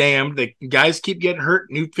 Injuries be damned. Guys keep getting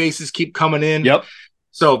hurt. New faces keep coming in. Yep.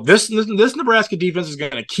 So this Nebraska defense is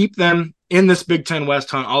going to keep them in this Big Ten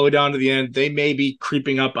West hunt all the way down to the end. They may be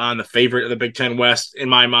creeping up on the favorite of the Big Ten West in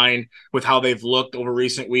my mind with how they've looked over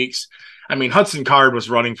recent weeks. I mean, Hudson Card was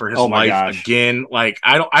running for his life again. Like,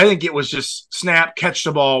 I think it was just snap, catch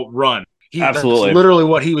the ball, run. Absolutely. That's literally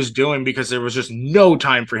what he was doing, because there was just no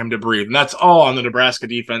time for him to breathe. And that's all on the Nebraska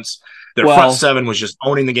defense. Their front seven was just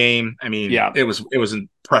owning the game. I mean, it was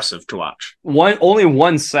impressive to watch. Only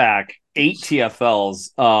 1 sack, 8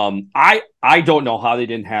 TFLs. I don't know how they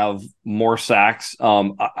didn't have more sacks.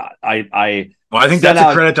 I think that's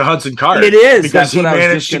a credit to Hudson Card. It is, because he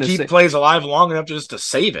managed to keep plays alive long enough just to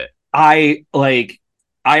save it. I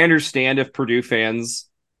understand if Purdue fans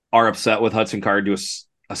are upset with Hudson Card to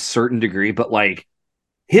a certain degree, but like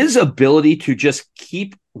his ability to just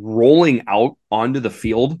keep rolling out onto the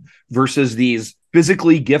field versus these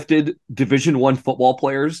physically gifted Division I football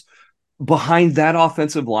players behind that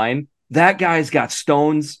offensive line, that guy's got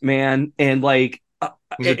stones, man. And like,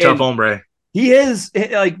 he's a tough hombre. He is.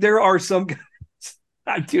 Like, there are some guys,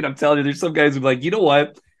 dude, I'm telling you, there's some guys who are like, you know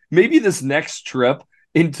what? Maybe this next trip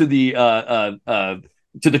into the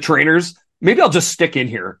to the trainers, maybe I'll just stick in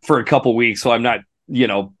here for a couple weeks so I'm not,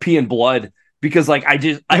 peeing blood, because like I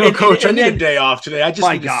need a day off today. I just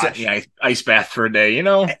need to sit in the ice bath for a day,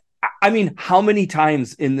 I mean, how many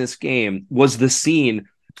times in this game was the scene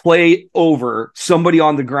play over somebody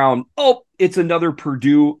on the ground. Oh, it's another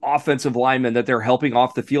Purdue offensive lineman that they're helping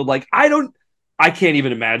off the field. Like, I can't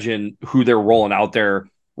even imagine who they're rolling out there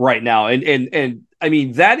right now. And I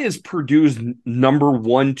mean, that is Purdue's number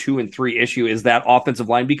 1, 2, and 3 issue is that offensive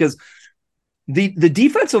line, because the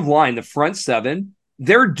defensive line, the front seven,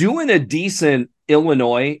 they're doing a decent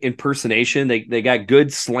Illinois impersonation. They got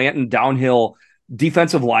good slant and downhill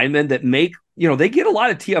defensive linemen that make, they get a lot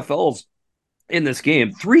of TFLs in this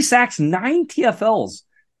game. 3 sacks, 9 TFLs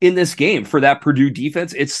in this game for that Purdue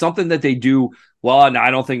defense. It's something that they do well, and I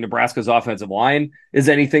don't think Nebraska's offensive line is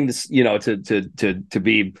anything to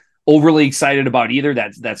be overly excited about either.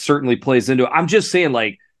 That certainly plays into it. I'm just saying,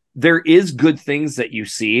 like, there is good things that you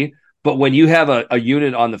see, but when you have a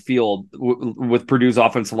unit on the field with Purdue's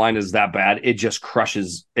offensive line is that bad, it just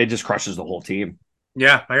crushes the whole team.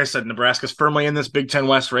 Yeah, like I said, Nebraska's firmly in this Big Ten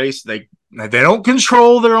West race. They don't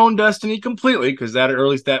control their own destiny completely, because that, or at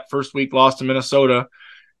least that first week loss to Minnesota,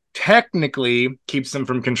 technically keeps them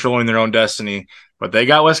from controlling their own destiny. But they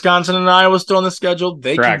got Wisconsin and Iowa still on the schedule.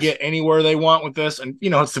 They can get anywhere they want with this. And,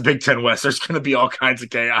 it's the Big Ten West. There's going to be all kinds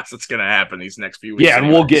of chaos that's going to happen these next few weeks. Yeah, and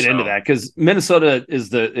we'll get into that, because Minnesota is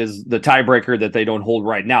the tiebreaker that they don't hold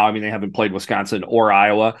right now. I mean, they haven't played Wisconsin or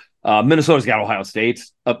Iowa. Minnesota's got Ohio State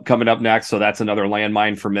coming up next, so that's another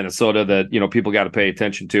landmine for Minnesota that people got to pay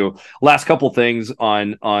attention to. Last couple things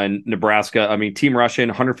on Nebraska. I mean, team rushing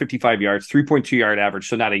 155 yards, 3.2 yard average,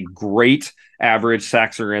 so not a great average.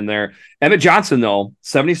 Sacks are in there. Emmett Johnson, though,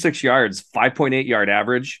 76 yards, 5.8 yard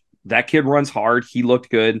average. That kid runs hard. He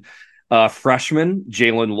looked good. Freshman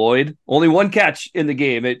Jalen Lloyd, only 1 catch in the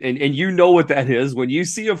game, and you know what that is when you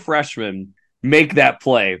see a freshman make that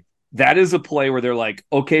play. That is a play where they're like,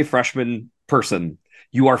 okay, freshman person,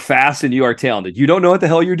 you are fast and you are talented. You don't know what the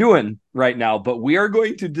hell you're doing right now, but we are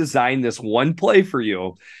going to design this one play for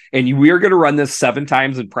you, and we are going to run this 7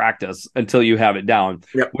 times in practice until you have it down.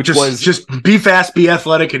 Yep. Just be fast, be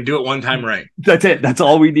athletic, and do it one time right. That's it. That's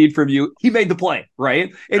all we need from you. He made the play,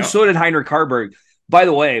 right? And so did Heinrich Harburg. By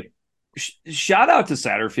the way, shout out to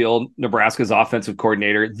Satterfield, Nebraska's offensive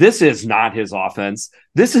coordinator. This is not his offense.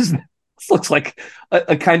 This looks like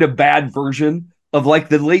a kind of bad version of like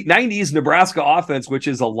the late 90s Nebraska offense, which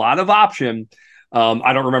is a lot of option.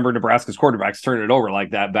 I don't remember Nebraska's quarterbacks turning it over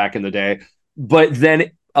like that back in the day, but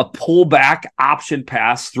then a pullback option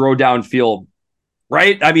pass, throw downfield,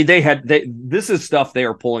 right? I mean, this is stuff they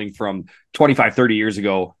are pulling from 25, 30 years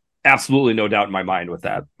ago. Absolutely no doubt in my mind with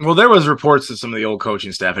that. Well, there was reports that some of the old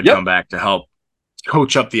coaching staff had come back to help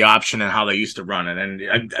coach up the option and how they used to run it.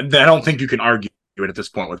 And I don't think you can argue it at this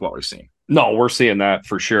point with what we've seen. No, we're seeing that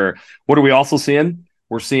for sure. What are we also seeing?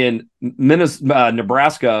 We're seeing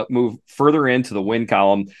Nebraska move further into the win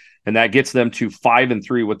column, and that gets them to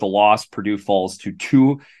 5-3 with the loss. Purdue falls to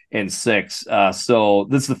 2-6. So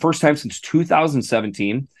this is the first time since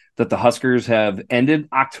 2017 that the Huskers have ended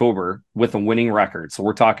October with a winning record. So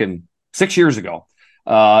we're talking 6 years ago.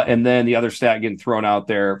 And then the other stat getting thrown out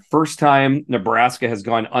there, first time Nebraska has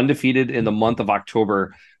gone undefeated in the month of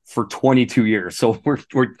October for 22 years. So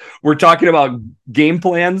we're talking about game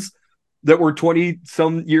plans that were 20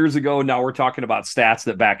 some years ago. Now we're talking about stats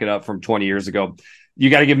that back it up from 20 years ago. You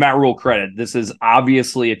got to give Matt Rule credit. This is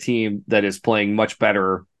obviously a team that is playing much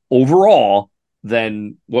better overall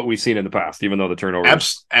than what we've seen in the past, even though the turnover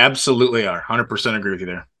absolutely are. 100% agree with you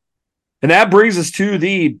there. And that brings us to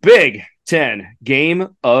the Big Ten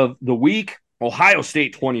game of the week. Ohio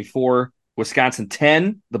State 24, Wisconsin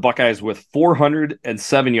 10. The Buckeyes with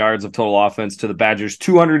 407 yards of total offense to the Badgers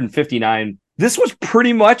 259. This was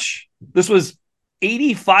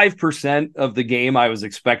 85% of the game I was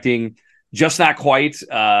expecting, just not quite.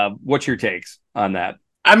 What's your takes on that?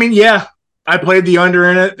 I mean, yeah, I played the under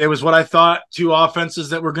in it. It was what I thought. 2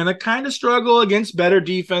 offenses that were going to kind of struggle against better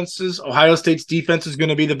defenses. Ohio State's defense is going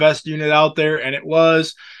to be the best unit out there, and it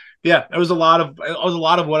was. Yeah, it was a lot of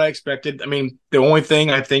what I expected. I mean, the only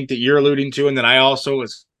thing I think that you're alluding to, and that I also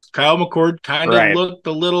was Kyle McCord kind of looked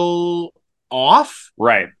a little off.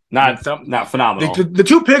 Right. Not phenomenal. The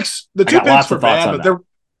two picks were bad, but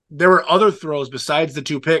there were other throws besides the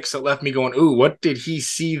 2 picks that left me going, ooh, what did he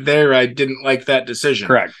see there? I didn't like that decision.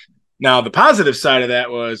 Correct. Now, the positive side of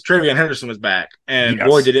that was Travion Henderson was back, and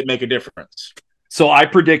boy, did it make a difference. So I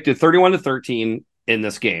predicted 31-13 in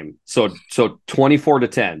this game. So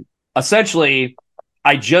 24-10. Essentially,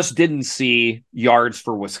 I just didn't see yards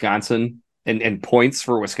for Wisconsin and points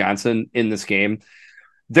for Wisconsin in this game.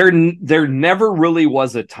 There never really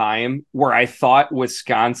was a time where I thought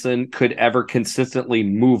Wisconsin could ever consistently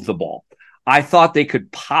move the ball. I thought they could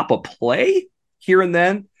pop a play here and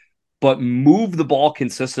then, but move the ball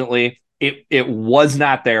consistently, it was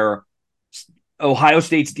not there. Ohio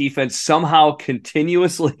State's defense somehow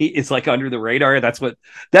continuously is like under the radar. That's what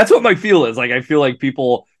my feel is. Like, I feel like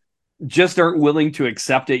people just aren't willing to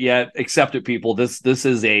accept it yet. Accept it, people. This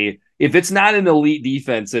is if it's not an elite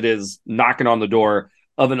defense, it is knocking on the door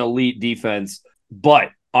of an elite defense. But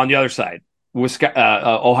on the other side,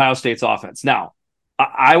 Ohio State's offense. Now,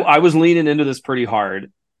 I was leaning into this pretty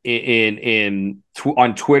hard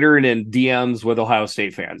on Twitter and in DMs with Ohio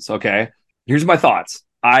State fans. Okay, here's my thoughts.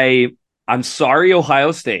 I'm sorry,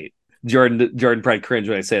 Ohio State. Jordan probably cringe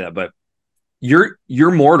when I say that, but you're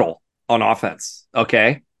mortal on offense.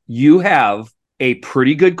 Okay, you have a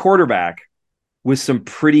pretty good quarterback with some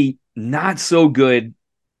pretty not so good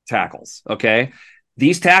tackles. Okay,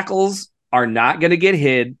 these tackles are not going to get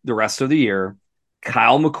hit the rest of the year.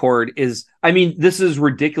 Kyle McCord is, I mean, this is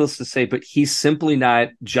ridiculous to say, but he's simply not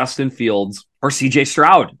Justin Fields or CJ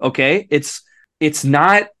Stroud. Okay, it's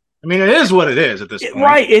not. I mean, it is what it is at this point,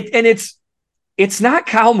 right? It's not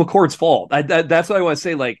Kyle McCord's fault. That's what I want to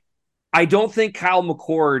say. Like, I don't think Kyle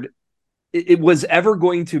McCord it was ever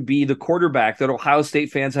going to be the quarterback that Ohio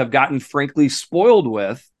State fans have gotten frankly spoiled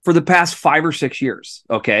with for the past 5 or 6 years.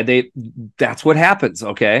 Okay, that's what happens.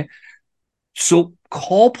 Okay, so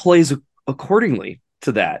call plays accordingly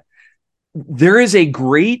to that. There's a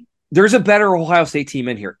better Ohio State team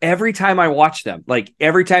in here. Every time I watch them, like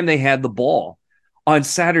every time they had the ball on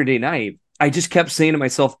Saturday night, I just kept saying to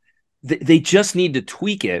myself, they just need to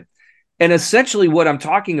tweak it. And essentially what I'm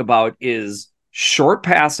talking about is short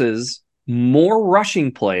passes, more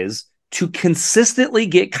rushing plays to consistently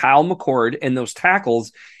get Kyle McCord and those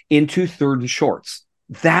tackles into third and shorts.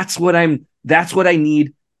 That's what I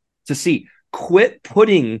need to see. Quit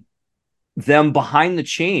putting them behind the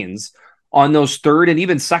chains on those third and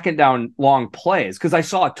even second down long plays, because I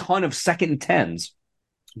saw a ton of 2nd and 10s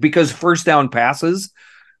because first down passes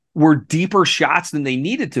were deeper shots than they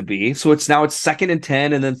needed to be. So it's 2nd and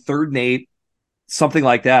 10 and then 3rd and 8, something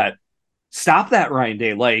like that. Stop that, Ryan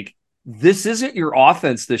Day. Like, this isn't your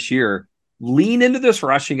offense this year. Lean into this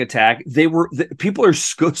rushing attack. People are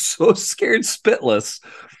so scared spitless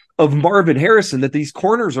of Marvin Harrison that these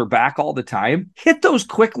corners are back all the time. Hit those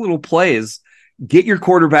quick little plays, get your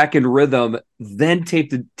quarterback in rhythm, then take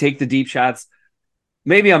the deep shots.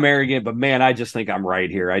 Maybe I'm arrogant, but man, I just think I'm right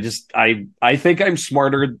here. I think I'm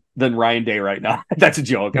smarter than Ryan Day right now. That's a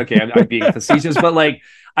joke. Okay, I'm being facetious, but like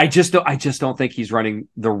I just don't think he's running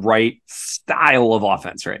the right style of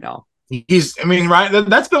offense right now. Ryan,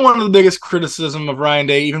 that's been one of the biggest criticism of Ryan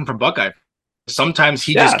Day, even from Buckeye. Sometimes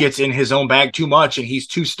he just gets in his own bag too much, and he's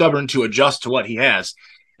too stubborn to adjust to what he has.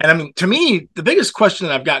 And I mean, to me, the biggest question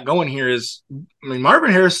that I've got going here is,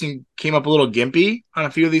 Marvin Harrison came up a little gimpy on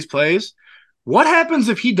a few of these plays. What happens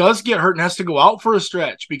if he does get hurt and has to go out for a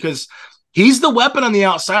stretch? Because he's the weapon on the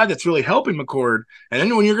outside that's really helping McCord. And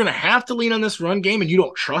then when you're going to have to lean on this run game and you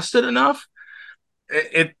don't trust it enough,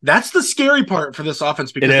 that's the scary part for this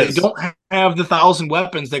offense, because they don't have the 1,000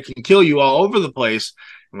 weapons that can kill you all over the place.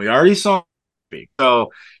 And we already saw.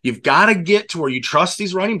 So you've got to get to where you trust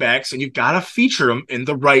these running backs, and you've got to feature them in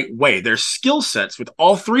the right way. There's skill sets with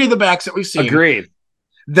all 3 of the backs that we've seen. Agreed.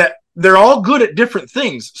 That they're all good at different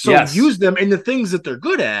things. So use them in the things that they're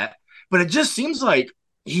good at. But it just seems like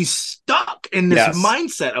he's stuck in this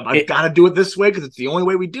mindset of, I've got to do it this way because it's the only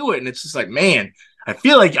way we do it. And it's just like, man, I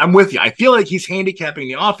feel like I'm with you. I feel like he's handicapping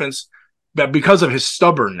the offense because of his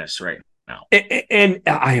stubbornness right now. And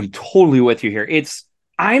I am totally with you here.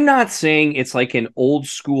 I'm not saying it's like an old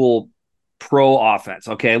school pro offense.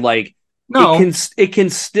 Okay. Like, no, it can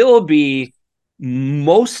still be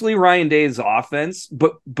mostly Ryan Day's offense,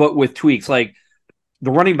 but with tweaks, like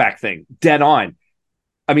the running back thing, dead on.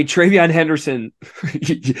 I mean, TreVeyon Henderson,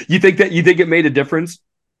 you think it made a difference?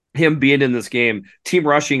 Him being in this game, team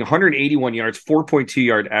rushing 181 yards, 4.2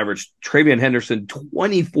 yard average. TreVeyon Henderson,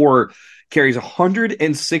 24 carries,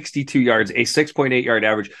 162 yards, a 6.8 yard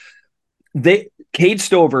average. Cade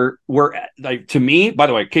Stover were, like, to me, by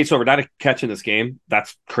the way, Cade Stover not a catch in this game.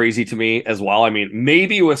 That's crazy to me as well. I mean,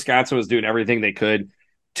 maybe Wisconsin was doing everything they could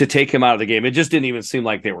to take him out of the game. It just didn't even seem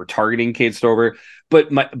like they were targeting Cade Stover. But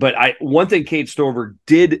one thing Cade Stover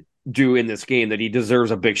did do in this game that he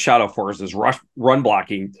deserves a big shout out for is his run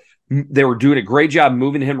blocking. They were doing a great job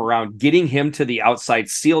moving him around, getting him to the outside,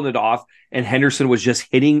 sealing it off, and Henderson was just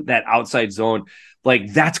hitting that outside zone.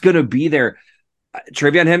 Like, that's going to be there.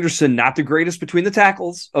 TreVeyon Henderson, not the greatest between the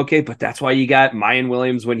tackles, okay, but that's why you got Mayan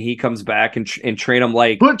Williams when he comes back and train him.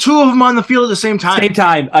 Like, put 2 of them on the field at the same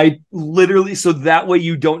time. I literally, so that way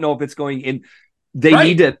you don't know if it's going in. They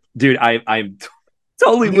need to, dude. I'm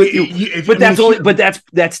totally with you, but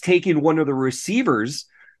that's taking one of the receivers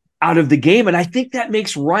out of the game, and I think that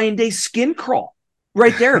makes Ryan Day's skin crawl.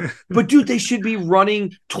 right there. But dude, they should be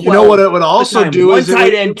running 12. You know what it would also do one is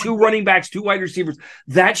tight end, two running backs, two wide receivers.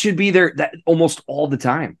 That should be there that almost all the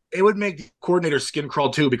time. It would make the coordinators skin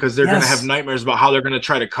crawl too, because they're going to have nightmares about how they're going to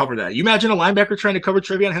try to cover that. You imagine a linebacker trying to cover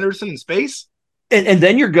TreVeyon Henderson in space? And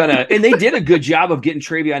then you're gonna, and they did a good job of getting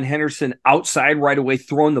TreVeyon Henderson outside right away,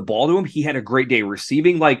 throwing the ball to him. He had a great day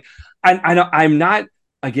receiving. Like, I'm not,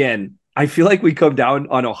 again, I feel like we come down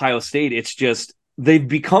on Ohio State. It's just, they've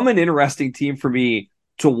become an interesting team for me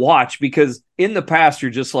to watch, because in the past,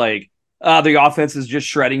 you're just like, the offense is just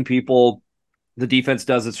shredding people. The defense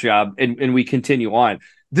does its job, and we continue on.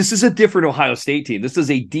 This is a different Ohio State team. This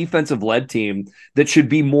is a defensive-led team that should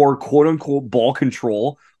be more quote-unquote ball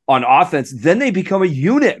control on offense. Then they become a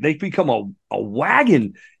unit. They become a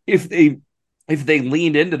wagon if they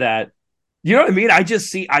leaned into that. You know what I mean?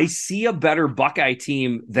 I see a better Buckeye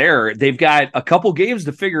team there. They've got a couple games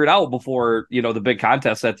to figure it out before, the big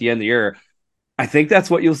contest at the end of the year. I think that's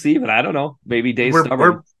what you'll see, but I don't know. Maybe Dave's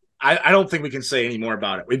stubborn. I don't think we can say any more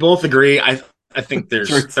about it. We both agree. I think there's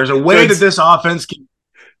a way that this offense can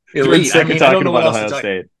elite. I don't know what else to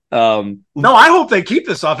tell you. No, I hope they keep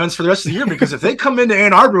this offense for the rest of the year, because if they come into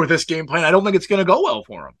Ann Arbor with this game plan, I don't think it's going to go well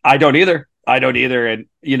for them. I don't either. And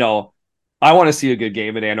I want to see a good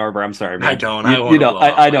game in Ann Arbor. I'm sorry, man. I don't. I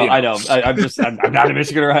know. I'm not a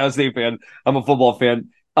Michigan or Ohio State fan. I'm a football fan.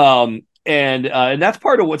 And that's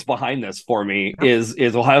part of what's behind this for me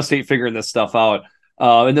is Ohio State figuring this stuff out.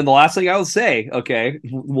 And then the last thing I will say, okay,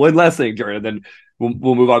 one last thing, Jordan, then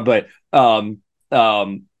we'll move on. But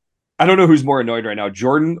I don't know who's more annoyed right now,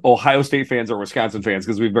 Jordan, Ohio State fans, or Wisconsin fans,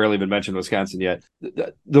 because we've barely even mentioned Wisconsin yet.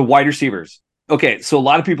 The wide receivers. Okay, so a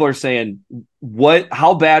lot of people are saying,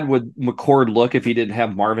 how bad would McCord look if he didn't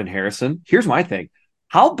have Marvin Harrison? Here's my thing.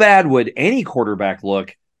 How bad would any quarterback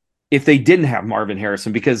look if they didn't have Marvin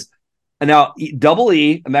Harrison? Because now Double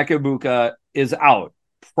E, Emeka Egbuka, is out.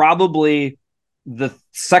 Probably the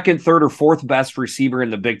second, third, or fourth best receiver in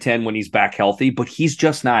the Big Ten when he's back healthy, but he's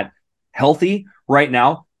just not healthy right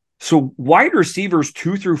now. So wide receivers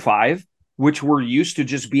 2 through 5, which we're used to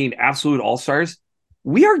just being absolute all-stars,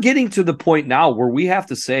 we are getting to the point now where we have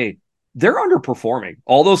to say they're underperforming.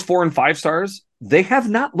 All those 4 and 5 stars, they have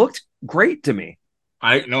not looked great to me.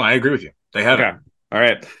 I agree with you. They haven't. Okay. All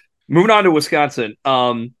right. Moving on to Wisconsin.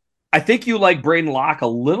 I think you like Braden Locke a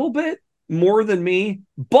little bit more than me,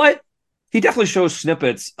 but he definitely shows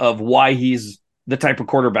snippets of why he's the type of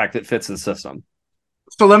quarterback that fits the system.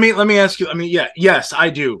 So let me ask you. Yes, I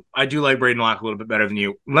do. I do like Braden Locke a little bit better than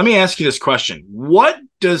you. Let me ask you this question: what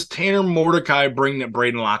does Tanner Mordecai bring that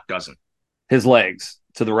Braden Locke doesn't? His legs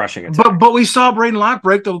to the rushing attack. But we saw Braden Locke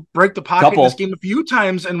break the pocket in this game a few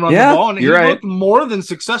times and run the ball, and he looked more than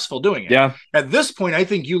successful doing it. Yeah. At this point, I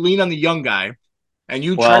think you lean on the young guy, and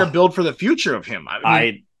you try to build for the future of him.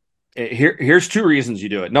 Here's 2 reasons you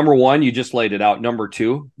do it. Number 1, you just laid it out. Number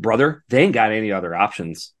 2, brother, they ain't got any other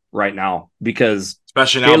options right now, because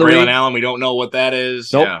especially now Braylon Allen, we don't know what that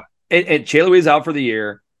is. Nope. Yeah. And Chaley's out for the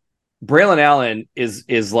year. Braylon Allen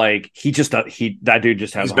is like, that dude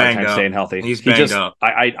just has a hard time staying healthy. He's banged up.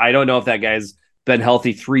 I don't know if that guy's been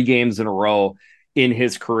healthy 3 games in a row in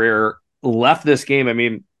his career. Left this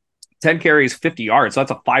game, 10 carries, 50 yards. So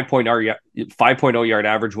that's a 5.0 yard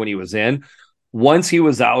average when he was in. Once he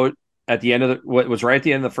was out at the end of what was right at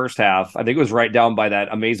the end of the first half, I think it was right down by that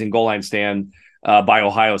amazing goal line stand by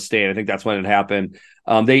Ohio State. I think that's when it happened.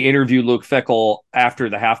 They interviewed Luke Fickell after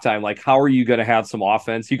the halftime, like, how are you going to have some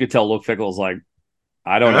offense? You could tell Luke Fickell's like,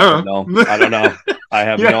 I don't know. I don't know. I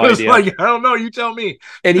have no idea. Like, I don't know. You tell me.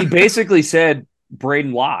 And he basically said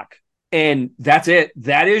Braden Locke, and that's it.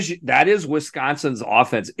 That is Wisconsin's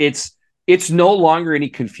offense. It's no longer any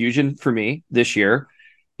confusion for me this year.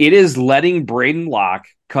 It is letting Braden Locke,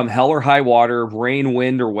 come hell or high water, rain,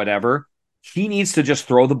 wind, or whatever, he needs to just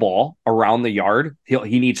throw the ball around the yard.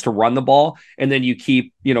 He needs to run the ball, and then you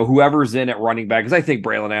keep, whoever's in at running back, because I think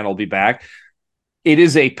Braylon Allen will be back. It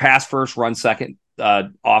is a pass first, run second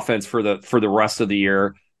offense for the rest of the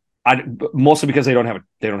year. Mostly because they don't have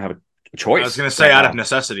a choice. I was going to say out of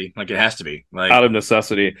necessity, like it has to be out of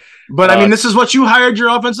necessity. But this is what you hired your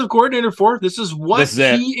offensive coordinator for. This is what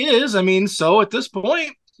he is. So at this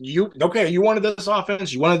point, you wanted this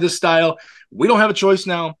offense, you wanted this style. We don't have a choice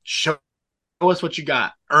now. Show us what you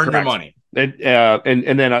got. Earn your money.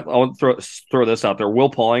 And then I'll throw this out there. Will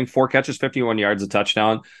Pauling, 4 catches, 51 yards, a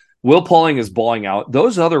touchdown. Will Pauling is balling out.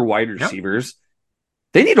 Those other wide receivers,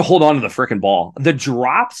 they need to hold on to the freaking ball. The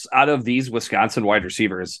drops out of these Wisconsin wide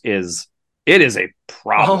receivers is a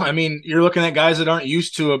problem. Well, you're looking at guys that aren't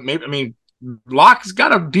used to it. Maybe Locke's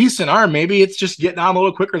got a decent arm. Maybe it's just getting on a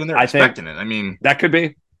little quicker than they're expecting it. That could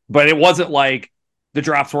be, but it wasn't like the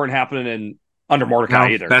drops weren't happening in under Mordecai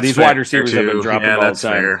No, either. that's These fair, wide receivers have been too. dropping Yeah, all the that's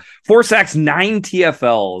time. fair. 4 sacks, 9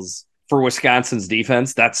 TFLs for Wisconsin's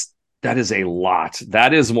defense. That is a lot.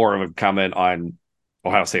 That is more of a comment on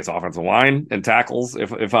Ohio State's offensive line and tackles,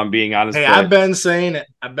 if I'm being honest. Hey, But I've been saying it.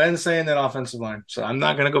 I've been saying that offensive line. So I'm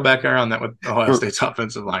not going to go back around that with Ohio State's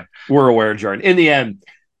offensive line. we're aware, Jordan. In the end,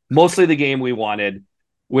 mostly the game we wanted.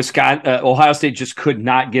 Ohio State just could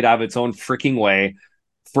not get out of its own freaking way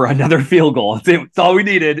for another field goal. That's all we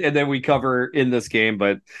needed, and then we cover in this game.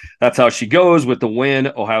 But that's how she goes with the win.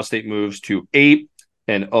 Ohio State moves to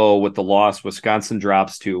 8-0 with the loss. Wisconsin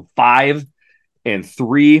drops to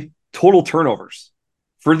 5-3. Total turnovers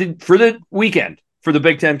for the weekend for the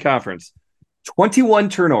Big Ten Conference. 21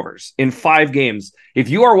 turnovers in 5 games. If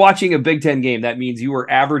you are watching a Big Ten game, that means you are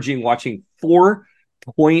averaging watching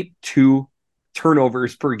 4.2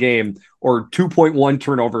 turnovers per game, or 2.1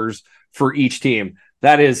 turnovers for each team.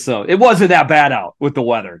 That is so. It wasn't that bad out with the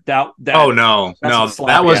weather. No,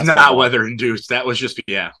 that was not weather induced. That was just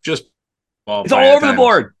it's all over the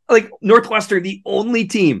board. Like Northwestern, the only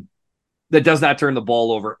team that does not turn the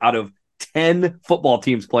ball over out of 10 football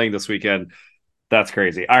teams playing this weekend. That's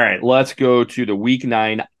crazy. All right, let's go to the Week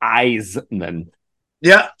 9 EyesMan.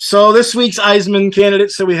 Yeah, so this week's EyesMan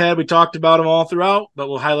candidates that we talked about them all throughout, but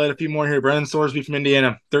we'll highlight a few more here. Brennan Thorsby from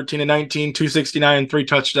Indiana, 13-19, 269, 3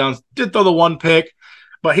 touchdowns. Did throw the 1 pick,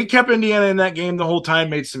 but he kept Indiana in that game the whole time,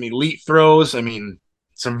 made some elite throws. I mean,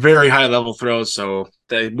 some very high-level throws, so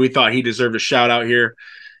we thought he deserved a shout-out here.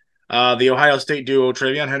 The Ohio State duo,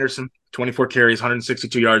 Travion Henderson, 24 carries,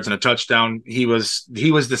 162 yards, and a touchdown. He was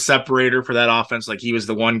the separator for that offense. Like, he was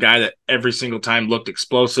the one guy that every single time looked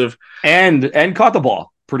explosive. And caught the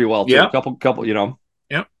ball pretty well, too. Yeah. Couple,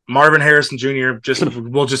 Yep. Marvin Harrison Jr.,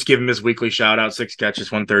 we'll just give him his weekly shout-out, 6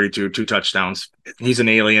 catches, 132, 2 touchdowns. He's an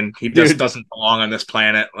alien. He just doesn't belong on this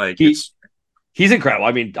planet. Like, he's incredible.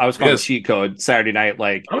 I mean, I was calling cheat code Saturday night.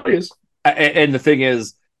 Like, he is. And the thing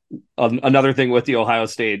is, another thing with the Ohio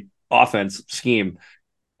State offense scheme,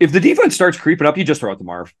 if the defense starts creeping up, you just throw it to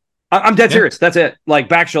Marv. I'm dead serious. That's it. Like,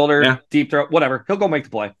 back shoulder, deep throw, whatever. He'll go make the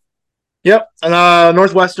play. Yep. And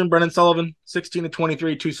Northwestern, Brennan Sullivan, 16-23,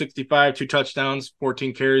 265, 2 touchdowns,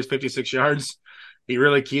 14 carries, 56 yards. He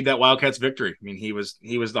really keyed that Wildcats victory. I mean, he was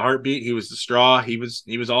the heartbeat. He was the straw. He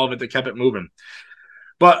was all of it that kept it moving.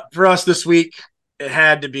 But for us this week, it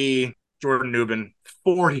had to be Jordan Newman,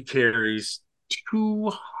 40 carries,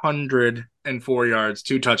 204 yards,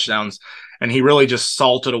 2 touchdowns. And he really just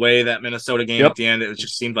salted away that Minnesota game at the end. It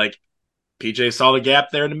just seemed like PJ saw the gap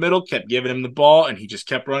there in the middle, kept giving him the ball, and he just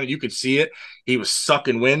kept running. You could see it. He was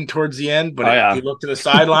sucking wind towards the end, but he looked to the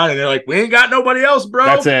sideline, and they're like, "We ain't got nobody else, bro.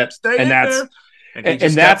 That's it." Stay in there." And he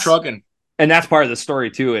just kept trucking. And that's part of the story,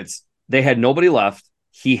 too. It's they had nobody left.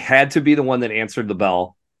 He had to be the one that answered the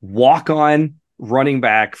bell. Walk on running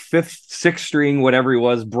back, 5th, 6th string, whatever he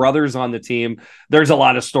was, brothers on the team. There's a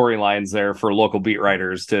lot of storylines there for local beat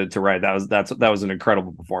writers to write. That was an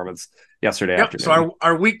incredible performance yesterday afternoon. So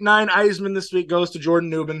our Week 9 EyesMan this week goes to Jordan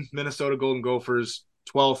Newman, Minnesota Golden Gophers,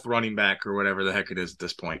 12th running back or whatever the heck it is at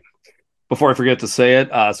this point. Before I forget to say it,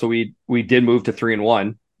 so we did move to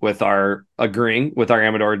 3-1 with our agreeing with our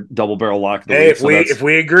Amador double barrel lock. If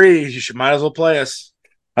we agree, you might as well play us.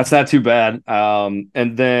 That's not too bad.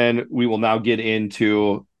 And then we will now get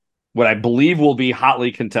into what I believe will be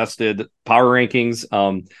hotly contested power rankings.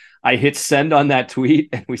 I hit send on that tweet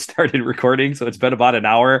and we started recording. So it's been about an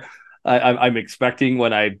hour. I'm expecting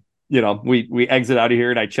when we exit out of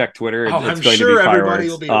here and I check Twitter. I'm sure everybody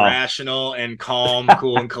will be rational and calm,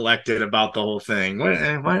 cool, and collected about the whole thing.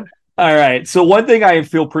 What? All right. So one thing I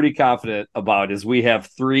feel pretty confident about is we have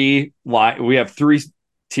three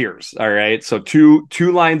tiers. All right. So two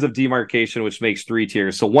lines of demarcation, which makes 3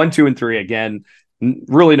 tiers. So 1, 2, and 3. Again,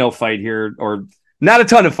 really no fight here, or not a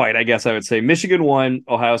ton of fight, I guess I would say. Michigan 1,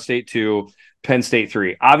 Ohio State 2, Penn State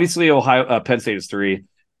 3. Obviously, Penn State is 3.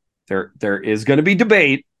 There is going to be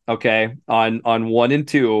debate, okay, on 1 and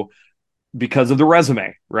 2 because of the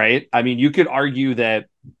resume, right? I mean, you could argue that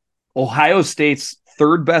Ohio State's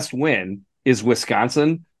 3rd best win is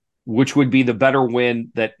Wisconsin, which would be the better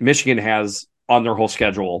win that Michigan has on their whole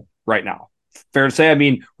schedule right now. Fair to say? I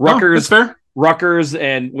mean, Rutgers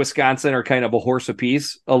and Wisconsin are kind of a horse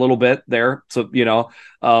apiece a little bit there. So,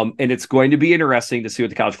 and it's going to be interesting to see what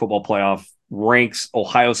the college football playoff ranks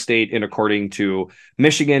Ohio State in according to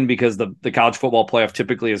Michigan, because the college football playoff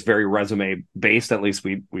typically is very resume based. At least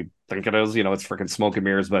we think it is, it's freaking smoke and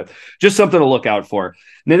mirrors, but just something to look out for.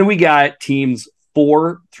 And then we got teams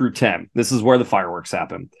 4 through 10. This is where the fireworks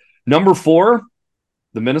happen. Number 4,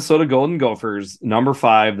 the Minnesota Golden Gophers. Number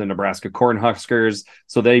 5, the Nebraska Cornhuskers.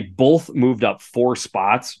 So they both moved up 4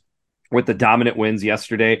 spots. with the dominant wins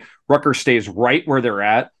yesterday. Rutgers stays right where they're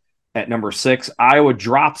at number 6. Iowa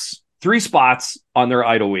drops 3 spots on their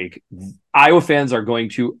idle week. Iowa fans are going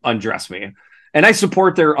to undress me. And I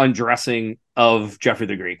support their undressing of Jeffrey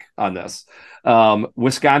the Greek on this.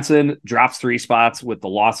 Wisconsin drops 3 spots with the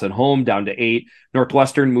loss at home down to 8.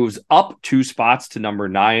 Northwestern moves up 2 spots to number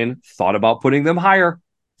 9. Thought about putting them higher.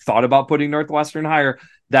 Thought about putting Northwestern higher.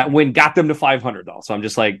 That win got them to 500, though. So I'm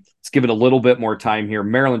just like, let's give it a little bit more time here.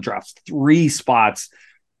 Maryland drops 3 spots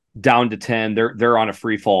down to 10. They're on a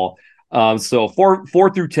free fall. So 4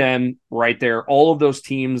 through 10 right there. All of those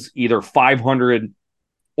teams either 500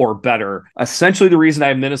 or better. Essentially, the reason I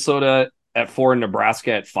have Minnesota at 4 and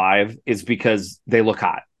Nebraska at 5 is because they look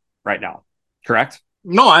hot right now. Correct?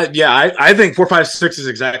 No, I think 4, 5, 6 is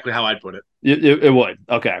exactly how I'd put it. It would.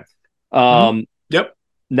 Okay. Yep.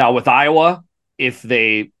 Now with Iowa, if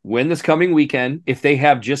they win this coming weekend, if they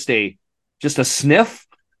have just a sniff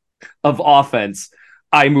of offense,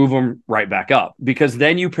 I move them right back up, because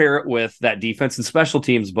then you pair it with that defense and special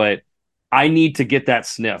teams. But I need to get that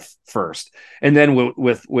sniff first. And then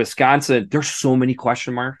with Wisconsin, there's so many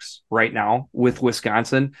question marks right now with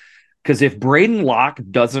Wisconsin, because if Braden Locke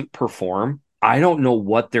doesn't perform, I don't know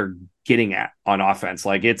what they're getting at on offense.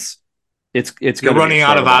 Like it's You're running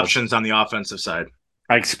out of options on the offensive side.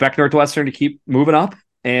 I expect Northwestern to keep moving up,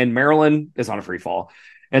 and Maryland is on a free fall.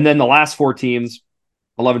 And then the last 4 teams,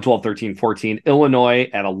 11, 12, 13, 14, Illinois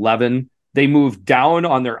at 11. They moved down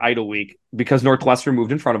on their idle week because Northwestern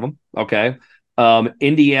moved in front of them. Okay.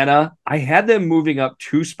 Indiana, I had them moving up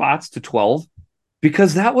 2 spots to 12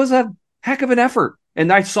 because that was a heck of an effort.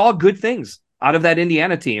 And I saw good things out of that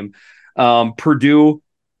Indiana team. Purdue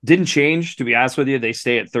didn't change, to be honest with you. They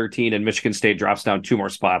stay at 13, and Michigan State drops down 2 more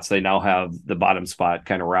spots. They now have the bottom spot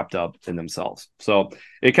kind of wrapped up in themselves. So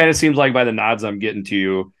it kind of seems like by the nods I'm getting to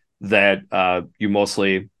you that you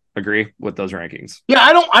mostly agree with those rankings. Yeah,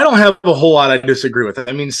 I don't have a whole lot I disagree with.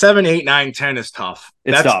 I mean, 7, 8, 9, 10 is tough.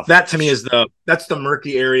 It's tough. That to me is that's the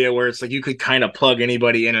murky area where it's like you could kind of plug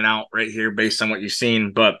anybody in and out right here based on what you've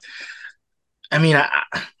seen. But I mean,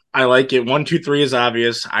 I like it. 1, 2, 3 is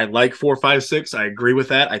obvious. I like 4, 5, 6. I agree with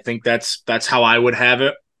that. I think that's how I would have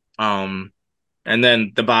it. And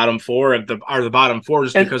then the bottom 4 are the bottom 4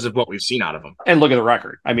 just because of what we've seen out of them. And look at the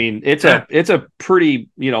record. I mean, it's a pretty,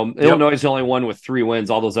 Illinois is the only one with 3 wins.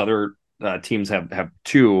 All those other teams have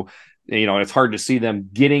 2. And it's hard to see them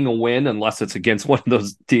getting a win unless it's against one of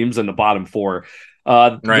those teams in the bottom 4.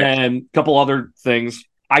 Right. Then a couple other things.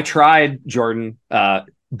 I tried, Jordan,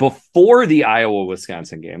 before the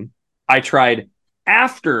Iowa-Wisconsin game. I tried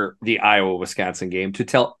after the Iowa-Wisconsin game to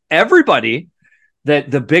tell everybody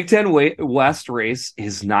that the Big Ten West race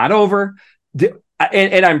is not over.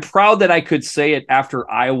 And I'm proud that I could say it after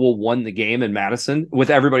Iowa won the game in Madison, with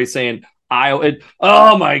everybody saying, Iowa,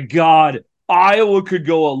 oh my God, Iowa could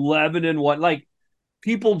go 11-1. Like,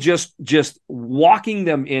 people just walking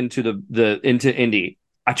them into into Indy.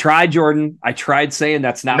 I tried, Jordan. I tried saying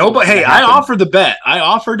that's not. Nobody. Hey, I offered the bet. I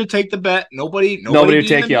offered to take the bet. Nobody would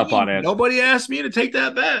take you up on it. Nobody asked me to take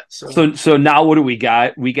that bet. So now what do we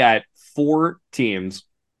got? We got 4 teams: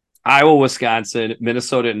 Iowa, Wisconsin,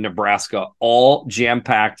 Minnesota, and Nebraska, all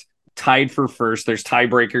jam-packed, tied for first. There's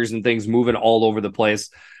tiebreakers and things moving all over the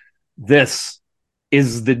place. This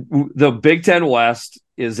is the Big Ten West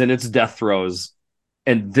is in its death throes.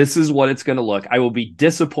 And this is what it's going to look. I will be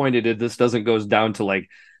disappointed if this doesn't go down to like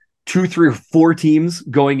 2, 3, or 4 teams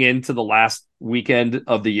going into the last weekend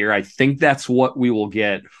of the year. I think that's what we will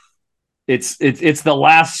get. It's the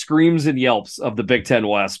last screams and yelps of the Big Ten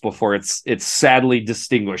West before it's sadly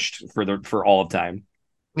distinguished for all of time.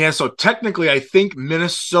 Yeah, so technically, I think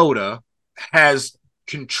Minnesota has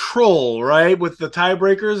control, right, with the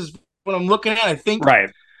tiebreakers. Is what I'm looking at. I think right.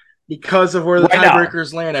 Because of where the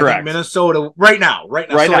tiebreakers land. Correct. I think Minnesota right now. Right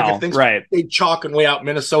so now, like if things they chalk and way out,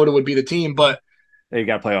 Minnesota would be the team. But they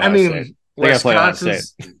got to play Ohio State.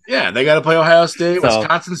 Wisconsin's, yeah, they got to play Ohio State. So,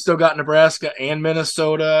 Wisconsin's still got Nebraska and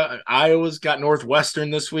Minnesota. Iowa's got Northwestern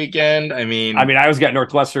this weekend. I mean, Iowa's got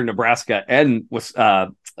Northwestern, Nebraska, and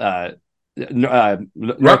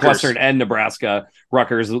Northwestern and Nebraska.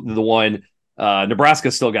 Rutgers, the one.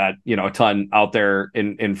 Nebraska still got a ton out there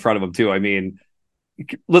in front of them too. I mean,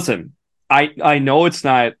 listen, I know it's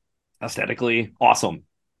not aesthetically awesome,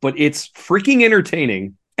 but it's freaking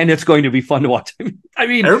entertaining, and it's going to be fun to watch. I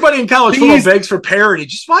mean, everybody in college football begs for parody.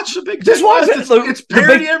 Just watch the Big Ten. Just watch it. It's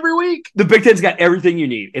parody every week. The Big Ten's got everything you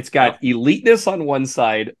need. It's got eliteness on one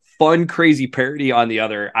side, fun, crazy parody on the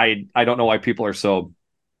other. I don't know why people are so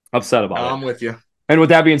upset about it. I'm with you. And with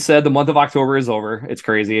that being said, the month of October is over. It's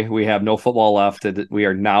crazy. We have no football left. We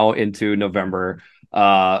are now into November.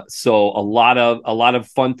 So a lot of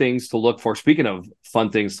fun things to look for. Speaking of fun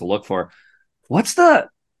things to look for, what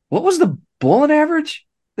was the bowling average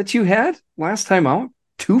that you had last time out?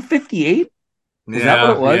 258? Is that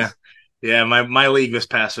what it was? Yeah. My league this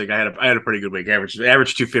past week, I had a pretty good week. Average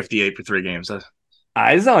 258 for 3 games.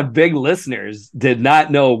 Eyes on big listeners did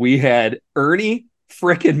not know we had Ernie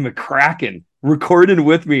frickin' McCracken recording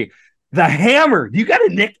with me. The Hammer. You got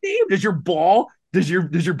a nickname? Does your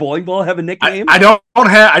bowling ball have a nickname? I don't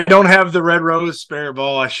have the Red Rose spare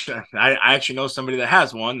ball. I actually know somebody that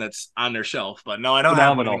has one that's on their shelf, but no, I don't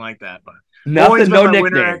have anything like that. But nothing, no nickname.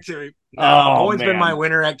 Winter activity. Bowling's been my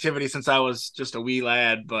winter activity since I was just a wee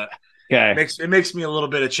lad, but it makes me a little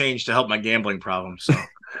bit of change to help my gambling problem.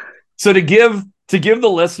 So to give the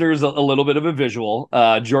listeners a little bit of a visual,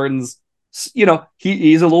 Jordan's,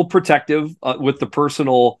 he's a little protective with the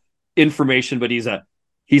personal information, but he's a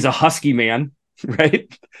husky man,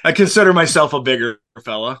 right? I consider myself a bigger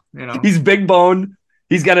fella, He's big boned.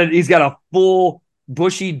 He's got a full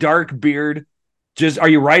bushy dark beard. Just, are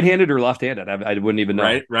you right-handed or left-handed? I wouldn't even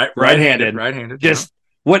know. Right-handed. Just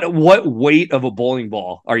what weight of a bowling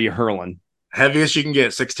ball are you hurling? Heaviest you can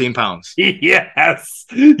get, 16 pounds. Yes.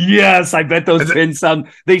 I bet those pins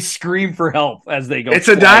they scream for help as they go. It's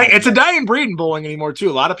a dying breed in bowling anymore too.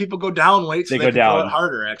 A lot of people go down weight so they can throw it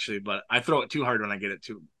harder, actually, but I throw it too hard when I get it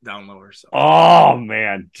too down lower. So. Oh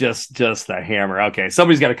man, just the Hammer. Okay,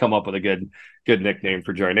 somebody's got to come up with a good nickname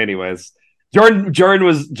for Jordan. Anyways, Jordan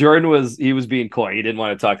was he was being coy. He didn't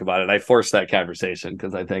want to talk about it. I forced that conversation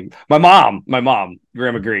because I think my mom,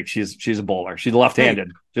 Grandma Greek, she's a bowler. She's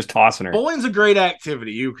left-handed, just tossing her. Bowling's a great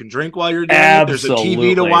activity. You can drink while you're doing it. There's a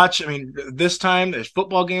TV to watch. I mean, this time there's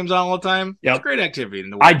football games on all the time. Yep. It's a great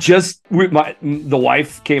activity. The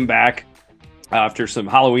wife came back after some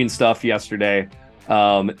Halloween stuff yesterday,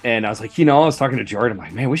 and I was like, I was talking to Jordan. I'm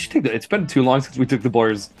like, man, we should take it's been too long since we took the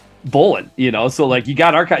boys bowling, so like you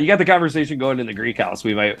got the conversation going in the Greek house.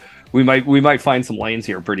 We might find some lanes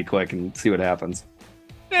here pretty quick and see what happens.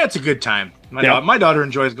 Yeah, it's a good time. My daughter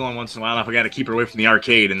enjoys going once in a while. If I got to keep her away from the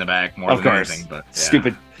arcade in the back more than anything, but yeah.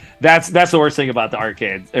 Stupid. That's the worst thing about the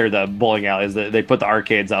arcades or the bowling alley is that they put the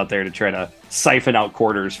arcades out there to try to siphon out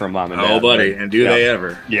quarters from mom and dad. Oh, buddy, and do they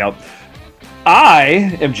ever? Yep.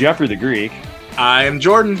 I am Jeffrey the Greek. I am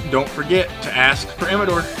Jordan. Don't forget to ask for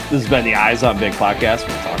Amador. This has been the Eyes on Big podcast.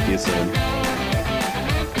 We'll talk to you soon.